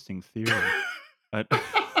very interesting theory. I,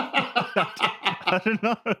 I don't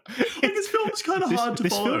know. Like his film's kind of hard to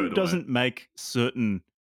This follow film in a way. doesn't make certain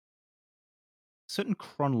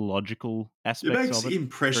chronological It aspects makes of it very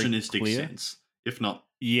impressionistic clear. sense, if not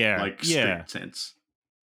Yeah, like yeah, strict sense.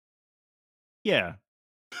 yeah.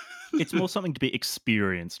 It's more something to be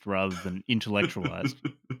experienced rather than intellectualized.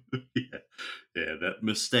 Yeah, yeah. That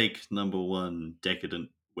mistake number one: decadent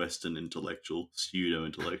Western intellectual, pseudo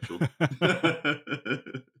intellectual.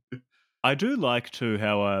 I do like too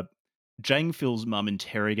how Jang Phil's mum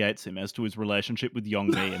interrogates him as to his relationship with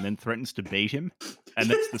Yong Mi and then threatens to beat him. And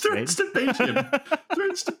that's the Threatens scene. to beat him.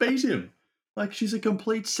 Threatens to beat him. Like she's a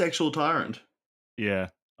complete sexual tyrant. Yeah.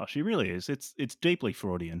 Oh, she really is. It's deeply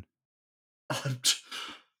Freudian.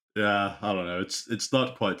 Yeah, I don't know. It's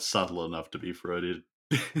not quite subtle enough to be Freudian.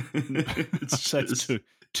 It's That's just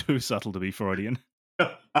too subtle to be Freudian. yeah,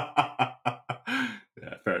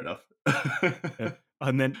 fair enough. Yeah.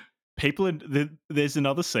 And then there's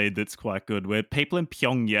another scene that's quite good where people in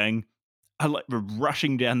Pyongyang are like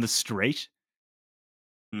rushing down the street,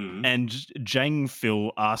 Mhm. and Jang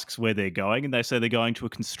Phil asks where they're going, and they say they're going to a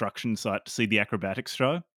construction site to see the acrobatics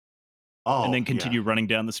show, and Oh then yeah, continue running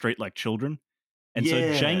down the street like children. And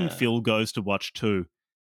so Jang yeah. Phil goes to watch too,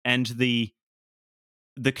 and the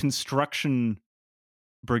construction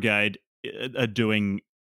brigade are doing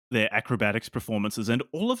their acrobatics performances, and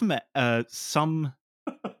all of them are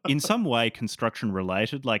in some way construction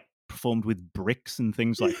related, like performed with bricks and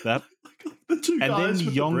things Yeah, like that. like the two And then guys with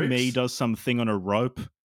the Yong Mi bricks. does something on a rope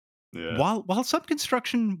Yeah, while some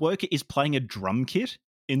construction worker is playing a drum kit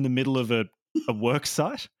in the middle of a work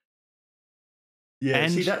site. yeah.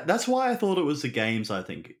 See And that's why I thought it was the games. I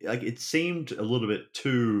think like it seemed a little bit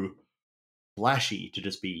too flashy to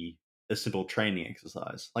just be a simple training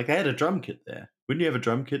exercise. Like I had a drum kit there. Wouldn't you have a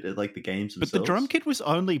drum kit at like the games but the drum themselves? kit was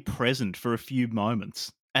only present for a few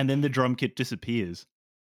moments, and then the drum kit disappears.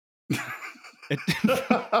 It,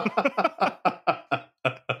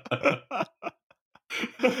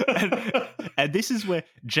 and, and this is where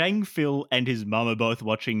Jang Phil and his mum are both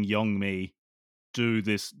watching Yong Mi do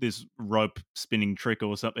this rope spinning trick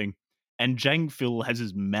or something, and Jang Phil has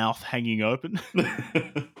his mouth hanging open.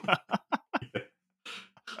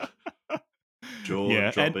 Jaw Yeah,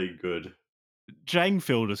 and dropping good. Jang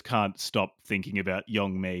Phil just can't stop thinking about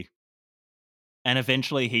Yong Mi. And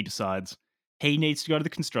eventually he decides he needs to go to the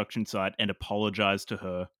construction site and apologize to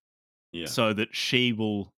her Yeah. so that she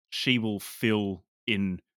will fill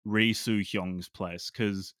in Ri Soo Hyung's place,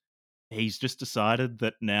 because he's just decided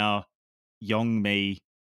that now Young Mi,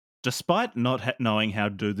 despite not knowing how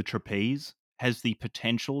to do the trapeze, has the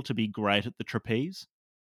potential to be great at the trapeze.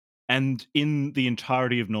 And in the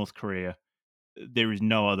entirety of North Korea, there is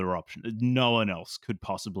no other option. No one else could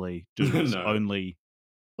possibly do this. No. Only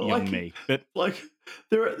Young Like, Mi. But like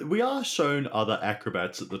we are shown other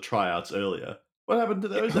acrobats at the tryouts earlier. What happened to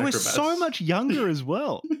those who is so acrobats? much younger as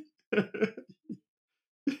well.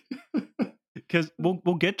 Because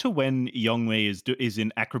we'll get to when Youngmi is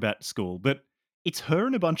in acrobat school, but it's her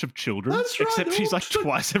and a bunch of children. That's right. Except she's like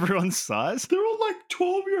twice everyone's size. They're all like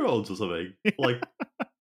 12-year-olds or something. Like,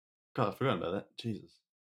 God, I forgot about that. Jesus.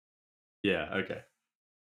 Yeah. Okay.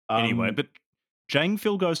 Anyway, but Jang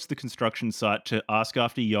Phil goes to the construction site to ask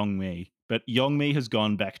after Youngmi, but Youngmi has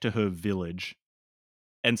gone back to her village,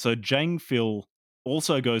 and so Jang Phil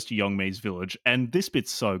also goes to Youngmi's village, and this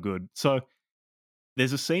bit's so good. So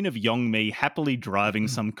there's a scene of Youngmi happily driving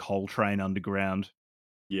some coal train underground.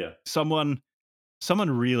 yeah. Someone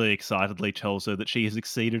really excitedly tells her that she has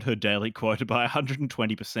exceeded her daily quota by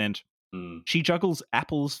 120%. Mm. She juggles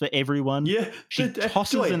apples for everyone. Yeah. She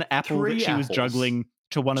tosses an apple that she was juggling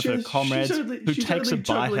to one of her comrades, who takes a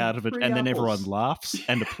bite out of it, and then everyone laughs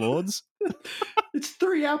and applauds. It's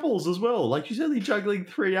 3 apples as well. Like, she's only juggling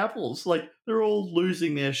 3 apples. Like, they're all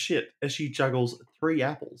losing their shit as she juggles 3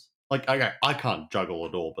 apples. Like, okay, I can't juggle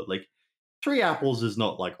at all, but like 3 apples is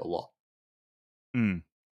not like a lot. Mm.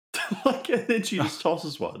 Like, and then she just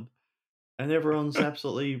tosses one, and everyone's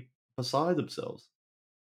absolutely beside themselves.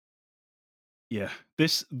 Yeah,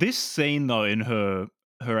 this scene though in her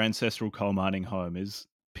ancestral coal mining home is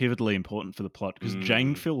pivotally important for the plot, because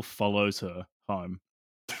Jang Phil follows her home.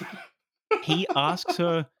 He asks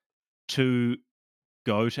her to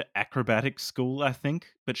go to acrobatic school, I think,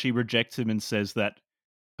 but she rejects him and says that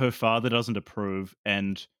her father doesn't approve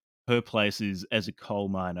and her place is as a coal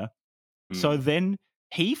miner. So then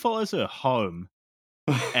he follows her home,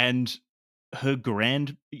 and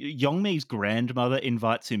Youngmi's grandmother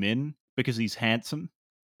invites him in because he's handsome.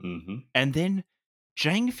 Mm-hmm. And then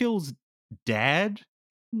Jang Phil's dad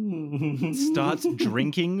starts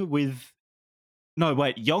drinking with. No,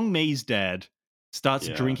 wait. Youngmi's dad starts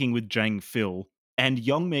drinking with Jang Phil, and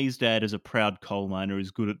Youngmi's dad, as a proud coal miner,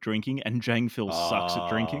 is good at drinking, and Jang Phil sucks at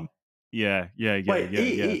drinking. Yeah.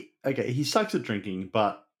 Okay, he sucks at drinking,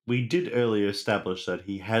 but we did earlier establish that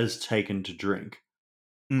he has taken to drink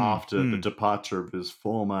after the departure of his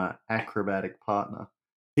former acrobatic partner.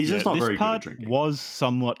 He's just not very good at drinking. This part was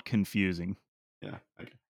somewhat confusing. Yeah,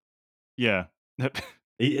 okay. Yeah.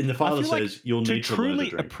 And the father says, you'll need to learn to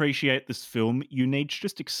drink. Appreciate this film, you need to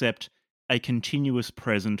just accept a continuous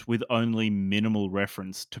present with only minimal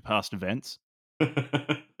reference to past events.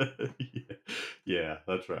 Yeah,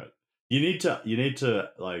 that's right. You need to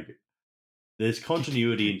like. There's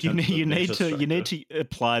continuity in terms you need to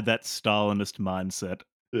apply that Stalinist mindset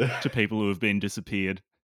to people who have been disappeared.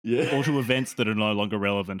 Yeah. Or to events that are no longer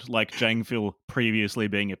relevant, like Jang Phil previously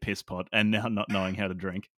being a piss pot and now not knowing how to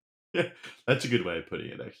drink. Yeah, that's a good way of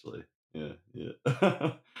putting it, actually. Yeah.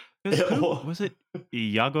 Was it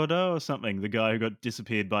Yagoda or something? The guy who got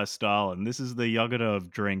disappeared by Stalin. This is the Yagoda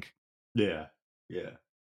of drink. Yeah.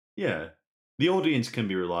 The audience can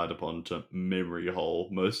be relied upon to memory hole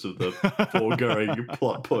most of the foregoing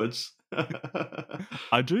plot points.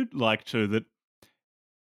 I do like too that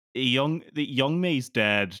Youngmi's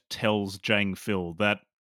dad tells Jang Phil that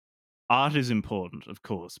art is important, of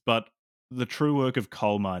course, but the true work of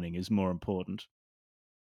coal mining is more important.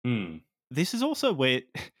 This is also where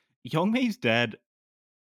Youngmi's dad.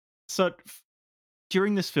 So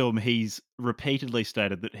during this film, he's repeatedly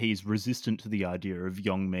stated that he's resistant to the idea of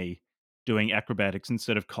Youngmi doing acrobatics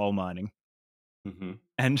instead of coal mining. Mm-hmm.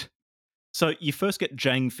 And so you first get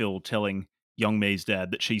Jang Phil telling Youngmi's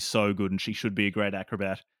dad that she's so good and she should be a great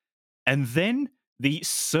acrobat. And then the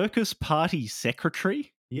circus party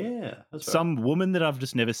secretary, that's right. Some woman that I've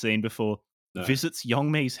just never seen before, visits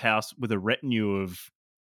Youngmi's house with a retinue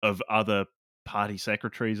of other party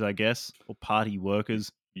secretaries, I guess, or party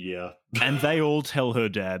workers. Yeah. And they all tell her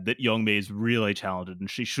dad that Youngmi is really talented and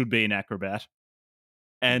she should be an acrobat.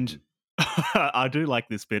 And I do like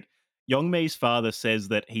this bit. Youngmi's father says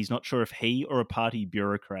that he's not sure if he or a party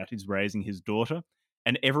bureaucrat is raising his daughter,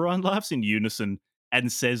 and everyone laughs in unison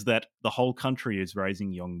and says that the whole country is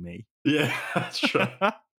raising Youngmi. Yeah, that's true.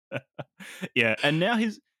 Yeah, and now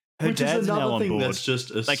her dad's now on board. That's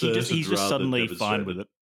just like he's just suddenly fine with it.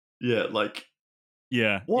 Yeah, like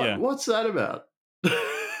yeah. What's that about?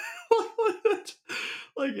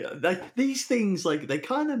 like these things, like they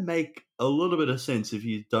kind of make a little bit of sense if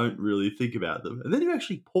you don't really think about them, and then you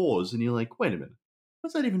actually pause and you're like, wait a minute, what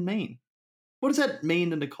does that even mean? What does that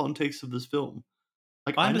mean in the context of this film?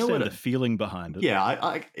 Like, I I know what understand the feeling behind it. yeah,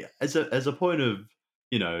 I as a point of,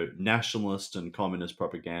 nationalist and communist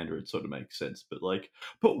propaganda, it sort of makes sense.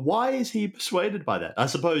 But why is he persuaded by that? I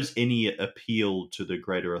suppose any appeal to the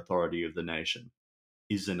greater authority of the nation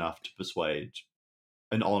is enough to persuade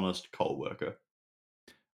an honest coal worker.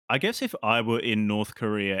 I guess if I were in North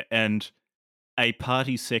Korea and a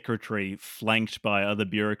party secretary flanked by other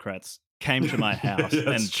bureaucrats came to my house That's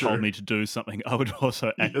and told true. me to do something, I would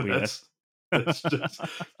also Yeah, acquiesce. that's just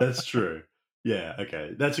that's true. Yeah,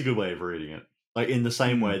 okay, that's a good way of reading it. Like in the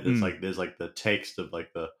same way, Mm. there's like the text of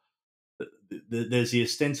like there's the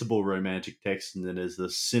ostensible romantic text, and then there's the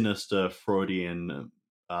sinister Freudian,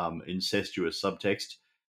 incestuous subtext.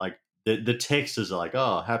 Like the text is like,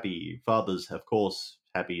 oh, happy fathers, of course,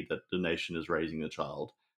 happy that the nation is raising the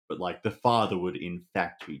child, but like the father would in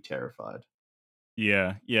fact be terrified.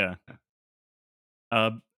 Yeah, yeah. Yeah.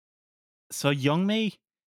 Uh, so Youngmi,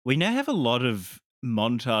 we now have a lot of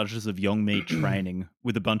montages of Youngmi training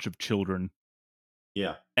with a bunch of children,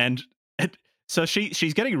 Yeah. and it, so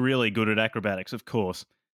she's getting really good at acrobatics, of course.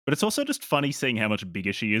 But it's also just funny seeing how much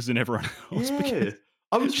bigger she is than everyone else Yeah. because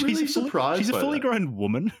I was really she's surprised a by fully that. grown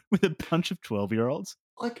woman with a bunch of 12-year-olds.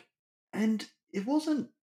 Like, and it wasn't.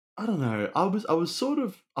 I don't know. I was a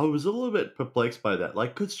little bit perplexed by that.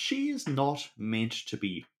 Like, because she is not meant to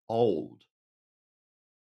be old.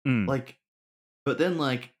 Mm. Like, but then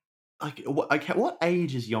what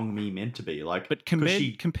age is young me meant to be? Like, But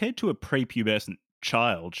because compared to a prepubescent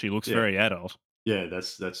child, she looks yeah, very adult. yeah,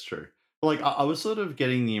 that's true. Like, I was sort of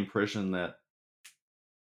getting the impression that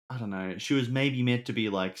I don't know, she was maybe meant to be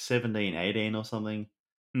like 17, 18, or something.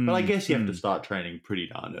 But I Mm, guess you have to mm. start training pretty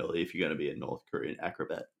darn early if you're going to be a North Korean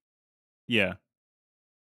acrobat. Yeah.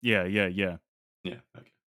 Yeah, yeah, yeah. Yeah.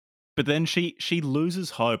 Okay. But then she loses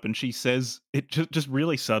hope and she says it just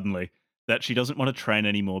really suddenly that she doesn't want to train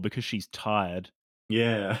anymore because she's tired.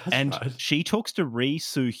 Yeah, that's And right. she talks to Ri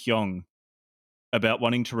Soo Hyung about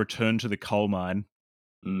wanting to return to the coal mine.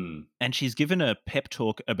 Mm, And she's given a pep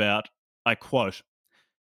talk about, I quote,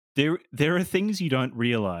 there are things you don't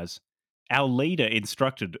realize. Our leader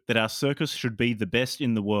instructed that our circus should be the best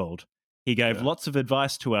in the world. He gave yeah. lots of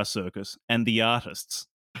advice to our circus and the artists.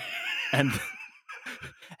 And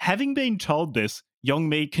having been told this,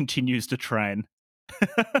 Yongmi continues to train.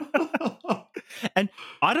 And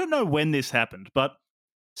I don't know when this happened, but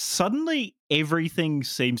suddenly everything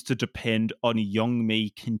seems to depend on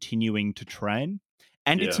Yongmi continuing to train.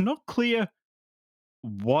 And it's Yeah. not clear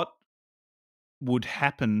what would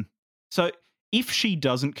happen. So if she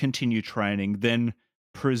doesn't continue training, then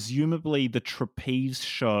presumably the trapeze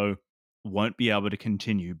show won't be able to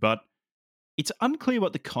continue. But it's unclear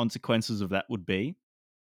what the consequences of that would be.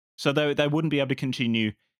 So they wouldn't be able to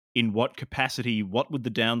continue in what capacity? What would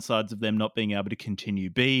the downsides of them not being able to continue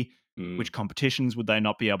be? Mm, Which competitions would they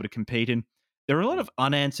not be able to compete in? There are a lot mm. of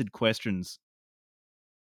unanswered questions.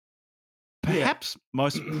 Yeah. Perhaps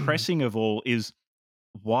most pressing of all is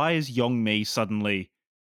why is Yongmi suddenly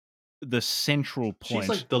the central She's point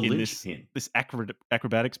like the in this linchpin.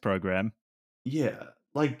 acrobatics program? Yeah.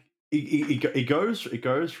 Like it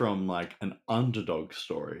goes from like an underdog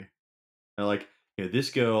story. And, like, this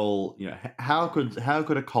girl, how could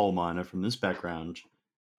a coal miner from this background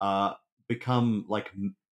uh become like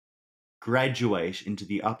graduate into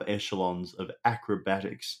the upper echelons of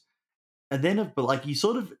acrobatics? And then but like you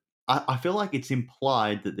sort of I feel like it's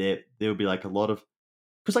implied that there will be like a lot of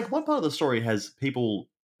because like one part of the story has people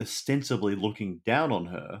ostensibly looking down on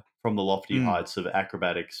her from the lofty Mm, heights of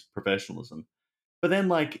acrobatics professionalism. But then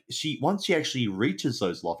like once she actually reaches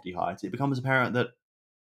those lofty heights, it becomes apparent that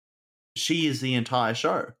she is the entire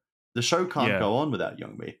show. The show can't yeah, go on without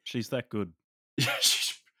Young Mi. she's that good.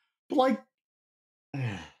 She's like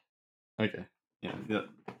okay. Yeah, yeah.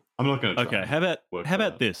 I'm not gonna try Okay, and work how that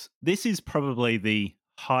about out. this? This is probably the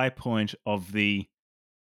high point of the.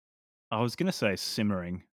 I was going to say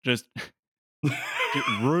simmering, just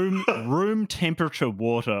room temperature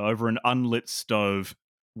water over an unlit stove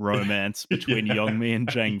romance between Yeah. Yongmi and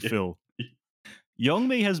Jang Yeah. Phil.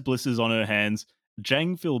 Yongmi has blisters on her hands.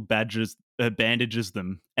 Jang Phil bandages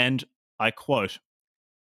them, and I quote,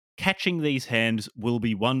 "Catching these hands will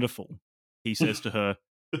be wonderful," he says to her,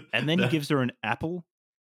 and then he That gives her an apple.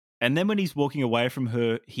 And then when he's walking away from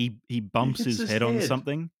her, he he bumps hits his his head on head.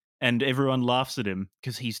 something, and everyone laughs at him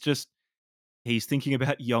because he's thinking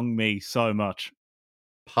about young me so much.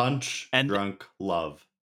 Punch And drunk love.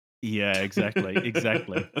 yeah, exactly,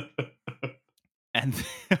 exactly. And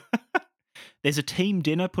There's a team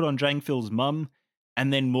dinner put on Jang Phil's mum,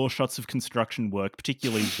 and then more shots of construction work,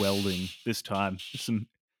 particularly welding this time. There's some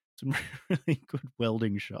really good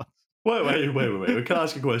welding shots. Wait. Can I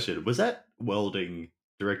ask a question? Was that welding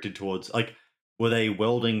directed towards, like, were they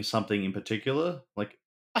welding something in particular? Like,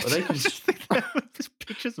 I were they just think there were just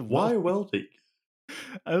pictures of why welding. welding?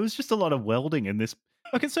 It was just a lot of welding in this.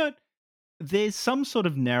 Okay, so there's some sort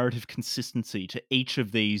of narrative consistency to each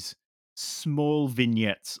of these small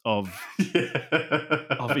vignettes of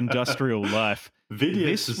industrial life. Vignettes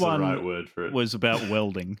This is the one right word for it. was about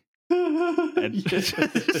welding, and just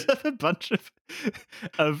a bunch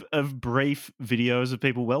of brief videos of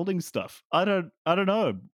people welding stuff. I don't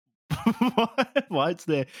know why it's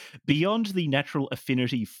there beyond the natural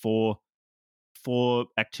affinity for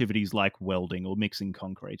activities like welding or mixing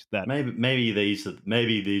concrete. That Maybe these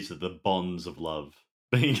are the bonds of love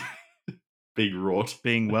being being wrought,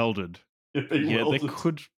 being welded, being yeah,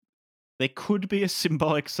 welded. there could be a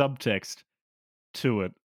symbolic subtext to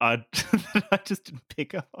it. I I just didn't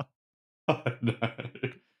pick up. Oh, no.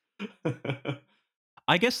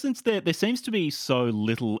 I guess since there seems to be so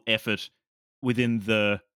little effort within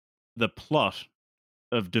the plot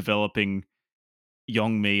of developing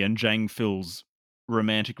Yongmi and Jang Phil's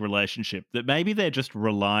romantic relationship, that maybe they're just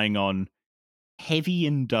relying on heavy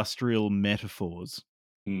industrial metaphors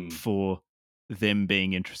Hmm. for them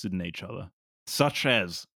being interested in each other, such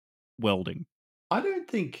as welding. I don't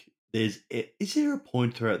think is there a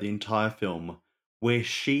point throughout the entire film where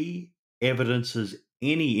she evidences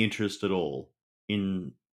any interest at all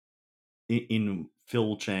in in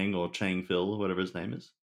Phil Chang or Chang Phil, whatever his name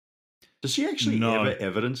is? Does she actually ever No,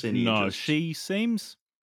 evidence any no, interest? she seems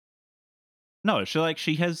no,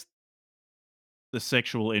 she has the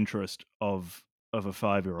sexual interest of a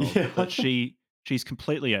 5-year-old, Yeah. but she's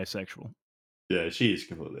completely asexual. Yeah, she is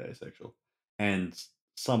completely asexual and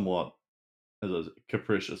somewhat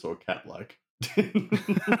capricious or cat-like.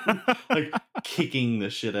 Like kicking the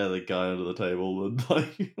shit out of the guy under the table and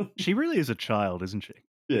like She really is a child, isn't she?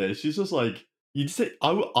 yeah, she's just like you'd say.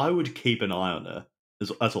 I would keep an eye on her.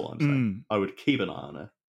 That's all I'm saying. Mm. I would keep an eye on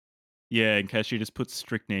her. Yeah, in case you just put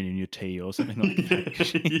strychnine in your tea or something like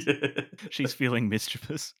that. Yeah. She's feeling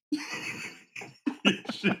mischievous.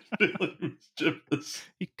 She's feeling mischievous.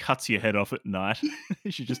 He cuts your head off at night.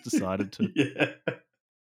 She just decided to. Yeah,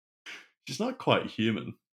 she's not quite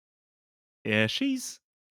human. Yeah, she's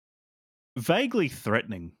vaguely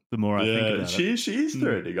threatening the more I think Yeah, about it. she is Mm.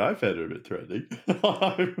 threatening. I found her a bit threatening.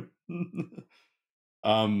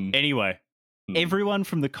 um, Anyway, hmm, everyone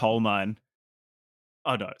from the coal mine.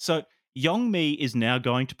 Oh no. So Yongmi is now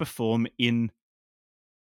going to perform in,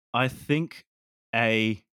 I think,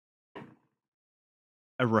 a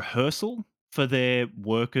a rehearsal for their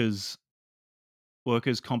workers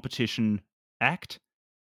competition act.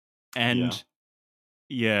 yeah. And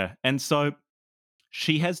yeah, and so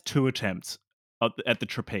she has two attempts at the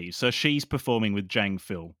trapeze. So she's performing with Jang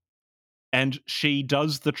Phil, and she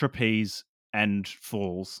does the trapeze and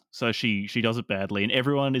falls. So she does it badly, and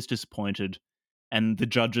everyone is disappointed. And the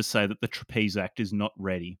judges say that the trapeze act is not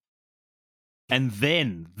ready. And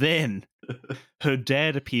then her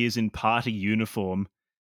dad appears in party uniform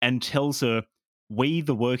and tells her, "We,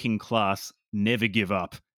 the working class, never give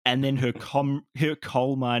up." And then her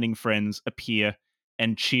coal mining friends appear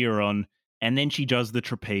and cheer on, and then she does the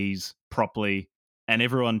trapeze properly, and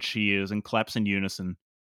everyone cheers and claps in unison.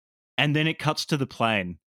 And then it cuts to the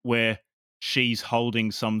plane where she's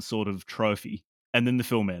holding some sort of trophy, and then the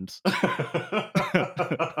film ends.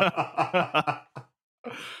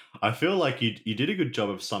 I feel like you did a good job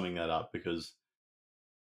of summing that up because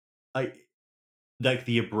I like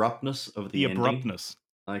the abruptness of The the ending. abruptness.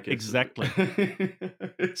 Like Exactly.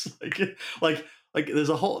 it's like there's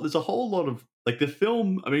a whole lot of like the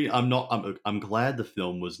film. I mean, I'm glad the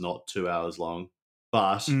film was not 2 hours long,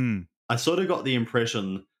 but Mm, I sort of got the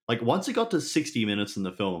impression like once it got to 60 minutes in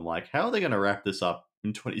the film, I'm like, how are they going to wrap this up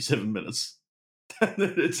in 27 minutes? And then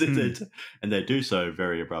mm. and they do so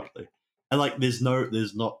very abruptly. And like there's no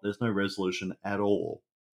resolution at all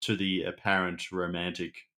to the apparent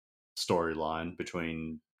romantic storyline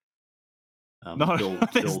between No,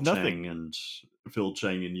 there's Phil nothing. Chang and Phil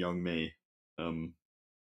Chang and Young Mi. Um,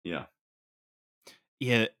 yeah,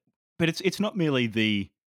 Yeah, but it's not merely the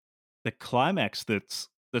climax that's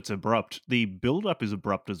abrupt. The build up is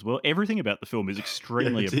abrupt as well. Everything about the film is yeah,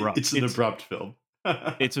 extremely abrupt. it's an abrupt film.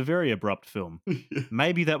 It's a very abrupt film.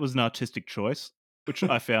 Maybe that was an artistic choice, which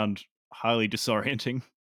I found highly disorienting.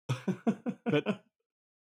 But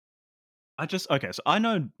okay, so I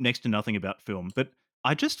know next to nothing about film, but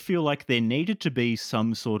I just feel like there needed to be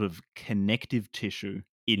some sort of connective tissue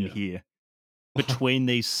in Yeah. here between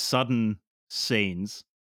these sudden scenes.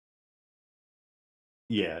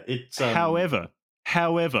 Yeah, it's However,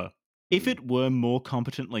 if mm, it were more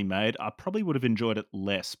competently made, I probably would have enjoyed it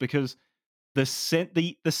less because the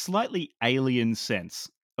slightly alien sense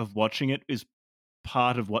of watching it is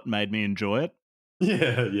part of what made me enjoy it.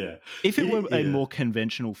 yeah, yeah, If it were a yeah, more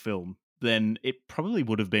conventional film, then it probably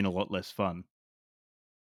would have been a lot less fun.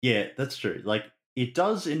 yeah. That's true. Like, it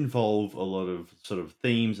does involve a lot of sort of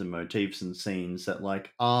themes and motifs and scenes that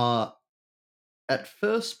like are at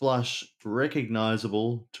first blush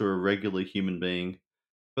recognizable to a regular human being.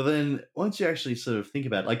 But then once you actually sort of think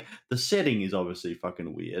about it, like the setting is obviously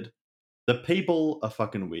fucking weird. The people are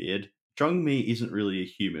fucking weird. Jung-mi isn't really a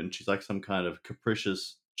human. She's like some kind of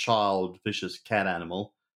capricious child, vicious cat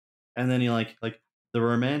animal. And then you like the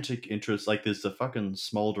romantic interest, like there's the fucking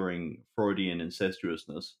smoldering Freudian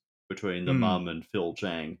incestuousness between the Mm. mum and Phil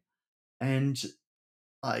Chang. And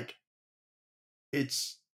like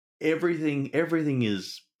it's everything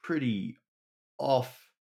is pretty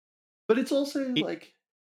off. But it's also It like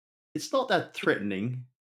it's not that it threatening.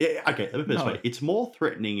 Yeah, okay, let me put it this no. way. It's more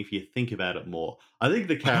threatening if you think about it more. I think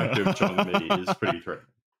the character of Chong Mi is pretty threatening.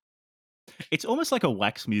 It's almost like a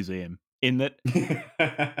wax museum in that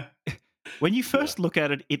when you Yeah. first look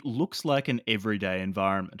at it, it looks like an everyday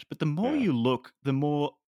environment, but the more Yeah. you look, the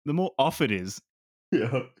more off it is.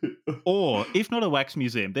 Yeah. Or if not a wax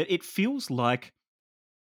museum, that it feels like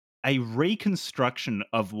a reconstruction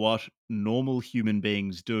of what normal human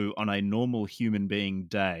beings do on a normal human being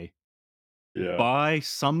day Yeah. by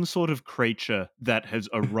some sort of creature that has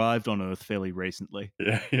arrived on Earth fairly recently.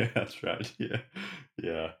 Yeah, yeah, that's right. Yeah.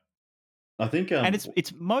 Yeah. I think And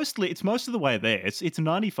it's most of the way there. It's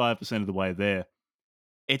 95% of the way there.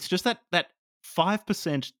 It's just that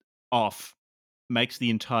 5% off makes the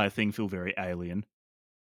entire thing feel very alien.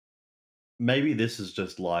 maybe this is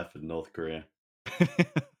just life in North Korea.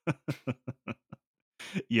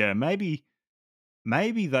 Yeah, maybe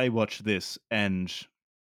they watch this and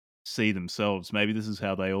see themselves. Maybe this is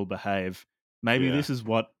how they all behave. Maybe Yeah. this is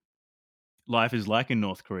what life is like in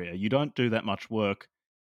North Korea. You don't do that much work.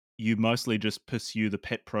 You mostly just pursue the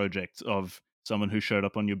pet projects of someone who showed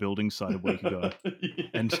up on your building site a week ago.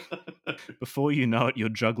 And before you know it, you're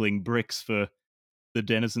juggling bricks for the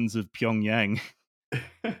denizens of Pyongyang.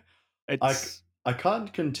 Yeah. I c- It's I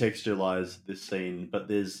can't contextualize this scene, but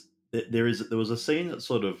there was a scene that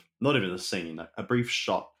sort of not even a scene, a brief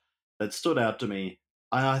shot that stood out to me.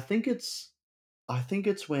 And I think it's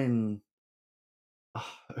when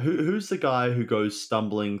who's the guy who goes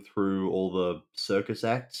stumbling through all the circus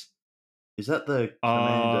acts? Is that the uh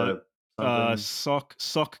commander something?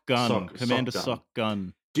 sock gun, Commander Sock gun. Sock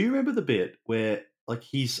gun. Do you remember the bit where like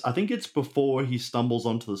I think it's before he stumbles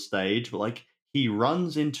onto the stage, but like he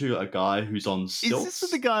runs into a guy who's on Is this the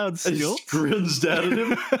stilts guy on and he stilts? grins down at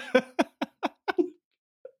him?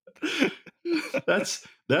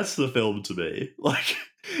 That's the film to me. Like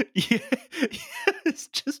Yeah, it's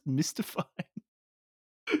just mystifying.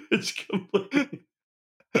 it's completely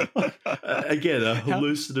again a How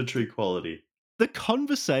hallucinatory quality. the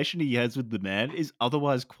conversation he has with the man is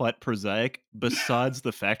otherwise quite prosaic, besides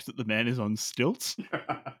the fact that the man is on stilts.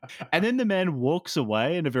 And then the man walks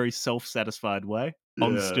away in a very self-satisfied way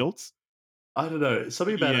on Yeah. stilts. I don't know.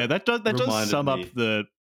 Something about Yeah, it that does reminded sum up me the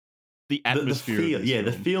the atmosphere of feel, this yeah,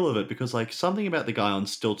 the film. feel of it because like something about the guy on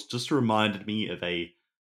stilts just reminded me of a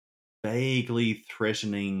vaguely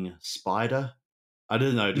threatening spider. I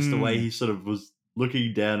don't know, just the way Mm. he sort of was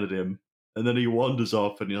looking down at him, and then he wanders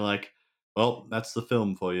off, and you're like, "Well, that's the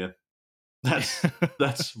film for you.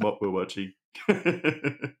 That's what we're watching."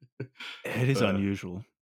 It is Uh, unusual.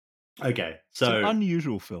 okay, It's an so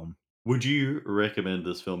unusual film. would you recommend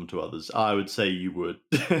this film to others? I would say you would.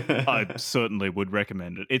 I certainly would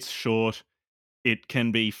recommend it. It's short. It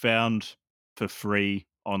can be found for free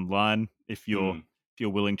online Hmm. if you're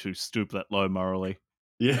willing to stoop that low morally.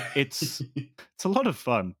 Yeah. It's it's a lot of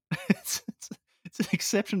fun. It's an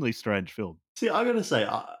exceptionally strange film. See, I gotta say,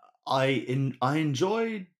 I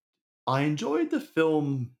enjoyed the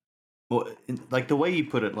film, well, like the way you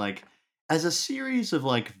put it, like as a series of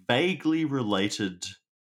like vaguely related,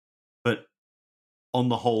 but on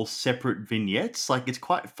the whole separate vignettes. Like it's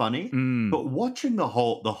quite funny, Mm. but watching the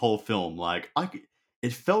whole film, like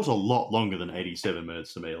it felt a lot longer than 87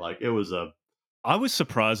 minutes to me. Like it was a I was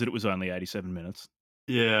surprised that it was only 87 minutes.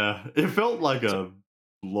 yeah, it felt like So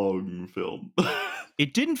a long film.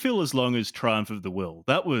 it didn't feel as long as Triumph of the Will.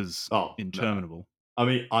 That was Oh no. interminable. I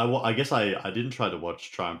mean, I guess I didn't try to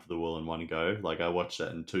watch Triumph of the Will in one go. Like I watched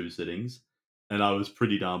that in two sittings, and I was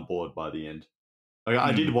pretty darn bored by the end. Like,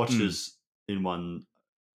 I did Mm, watch mm. this in one.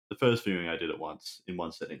 The first viewing I did it once in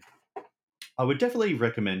one sitting. I would definitely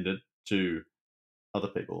recommend it. to other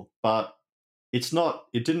people, but it's not.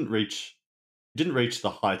 It didn't reach the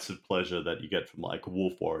heights of pleasure that you get from like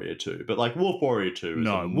Wolf Warrior 2. But like Wolf Warrior 2 is a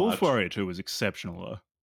No, Wolf much Warrior 2 was exceptional, though.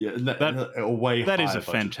 yeah That a way that is higher a budget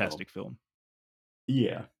film. fantastic film.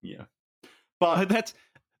 Yeah, yeah. But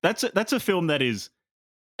That's a film that is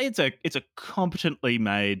it's a competently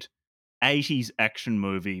made 80s action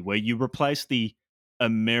movie where you replace the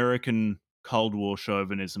American Cold War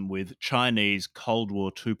chauvinism with Chinese Cold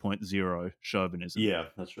War 2.0 chauvinism. yeah,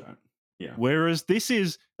 that's right. Yeah. Whereas this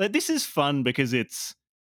is fun because it's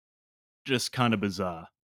just kind of bizarre.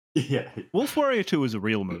 Yeah. Wolf Warrior 2 is a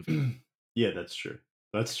real movie. Yeah, that's true.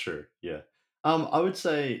 That's true. Yeah. I would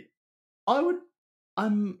say I would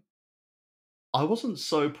I'm I wasn't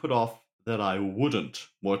so put off that I wouldn't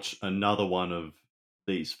watch another one of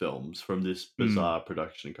these films from this Mm. bizarre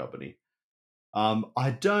production company.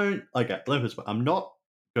 I don't okay, let me put it this way, I'm not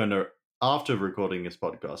gonna after recording this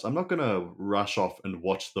podcast, I'm not gonna rush off and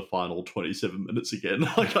watch the final 27 minutes again.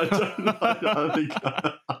 Like I don't think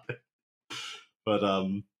but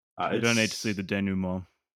You don't need to see it's the denouement.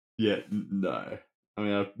 yeah, no. I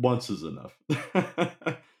mean, once is enough.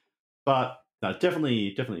 But no,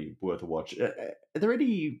 definitely worth a watch. Are there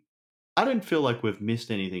any? I don't feel like we've missed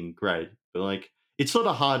anything great, but like it's sort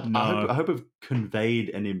of hard. I No, hope I've conveyed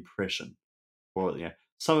an impression, or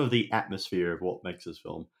some of the atmosphere of what makes this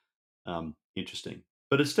film interesting.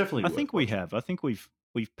 But it's definitely I worth think we watching. have. I think we've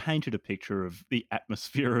painted a picture of the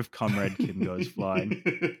atmosphere of Comrade Kim Goes Flying.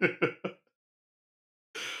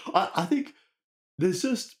 I think there's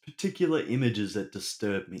just particular images that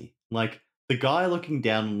disturb me. Like the guy looking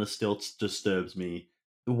down on the stilts disturbs me.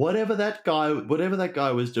 Whatever that guy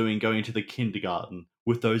was doing going to the kindergarten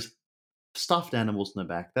with those stuffed animals in the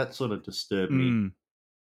back, that sort of disturbed me. Mm.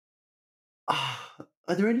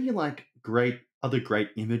 Are there any like great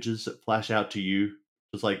images that flash out to you?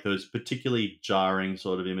 Just like those particularly jarring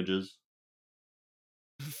sort of images?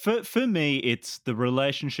 For me, it's the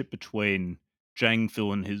relationship between Jang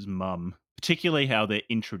Phil and his mum, particularly how they're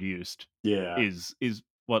introduced, Yeah. is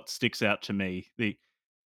what sticks out to me. The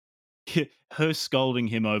her scolding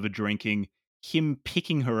him over drinking, him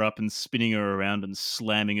picking her up and spinning her around and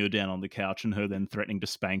slamming her down on the couch, and her then threatening to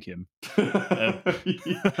spank him. Uh,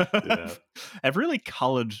 Yeah. have really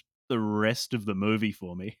coloured the rest of the movie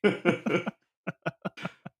for me.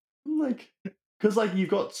 Like, because like you've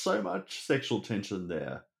got so much sexual tension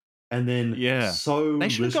there, and then Yeah, so they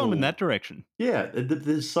should have gone in that little. direction. Yeah,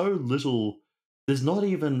 there's so little. There's not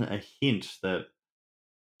even a hint that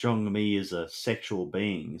Jong Mi is a sexual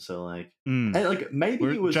being. So like, Mm. and like maybe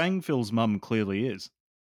Where it was. Jang Phil's mum clearly is.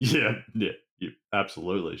 Yeah,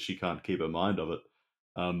 absolutely. She can't keep her mind of it.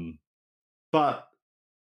 But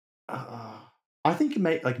uh, I think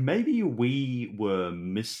maybe we were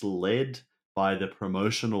misled by the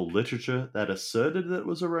promotional literature that asserted that it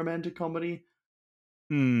was a romantic comedy.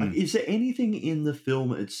 Like, Mm. is there anything in the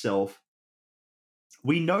film itself?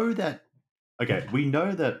 We know that. Okay, we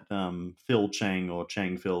know that Phil Chang or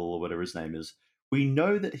Chang Phil or whatever his name is. We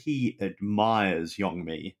know that he admires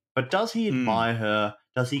Yongmi, but does he Mm. admire her?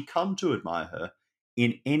 Does he come to admire her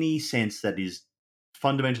in any sense that is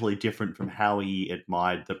fundamentally different from how he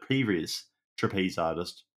admired the previous trapeze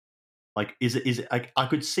artist? Like, is it like I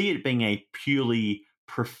could see it being a purely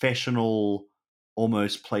professional,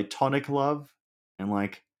 almost platonic love, and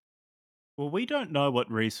like Well, we don't know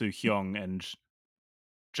what Ri Soo Hyung and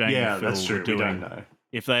Jang yeah, that's Phil were true. We don't doing know.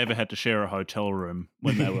 if they ever had to share a hotel room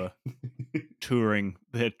when they were touring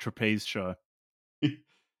their trapeze show.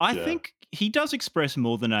 I Yeah. think he does express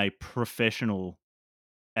more than a professional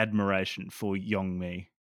admiration for Yong Mi.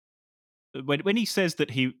 When he says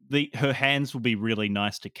that her hands will be really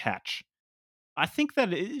nice to catch, I think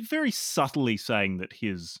that is very subtly saying that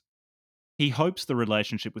he hopes the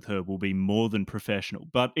relationship with her will be more than professional,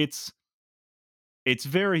 but it's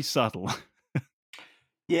very subtle.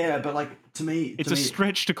 Yeah, but like It's a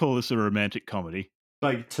stretch to call this a romantic comedy.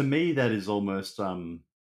 to me, that is almost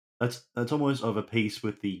that's almost of a piece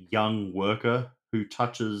with the young worker who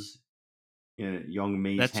touches Young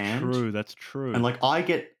Mi's That's hand, true. That's and true. like I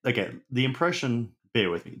get again the impression. Bear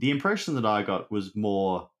with me. The impression that I got was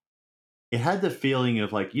more. It had the feeling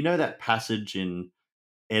of like that passage in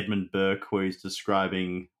Edmund Burke where he's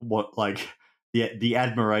describing what like the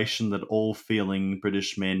admiration that all feeling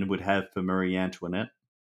British men would have for Marie Antoinette.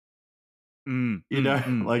 Mm, mm,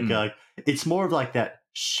 mm, Like mm. it's more of like that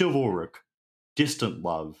chivalric, distant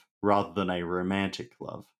love rather than a romantic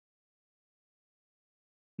love.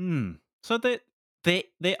 Hmm. So there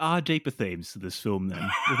are deeper themes to this film then,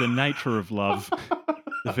 the nature of love,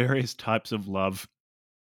 the various types of love,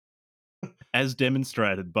 as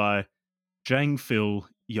demonstrated by Jang Phil,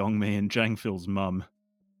 Yongmi and Jang-fil's mum.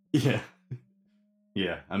 Yeah.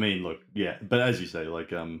 Yeah, I mean, look, yeah, but as you say,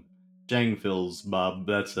 like, Jang-fil's mum,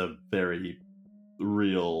 that's a very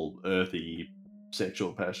real, earthy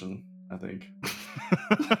sexual passion, I think.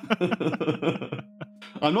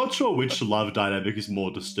 I'm not sure which love dynamic is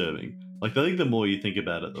more disturbing. Like, I think the more you think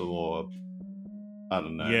about it, the more, I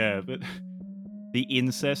don't know. Yeah, but the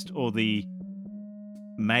incest or the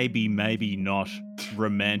maybe not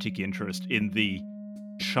romantic interest in the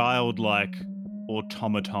childlike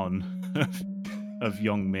automaton of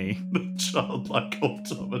Yongmi. Childlike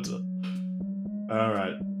automata. All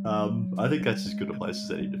right. I think that's as good a place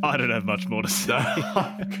as any to finish. I don't have much more to say.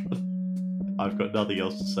 I've got nothing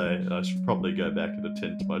else to say. I should probably go back and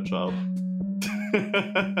attend to my child.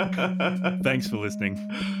 Thanks for listening.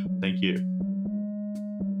 Thank you.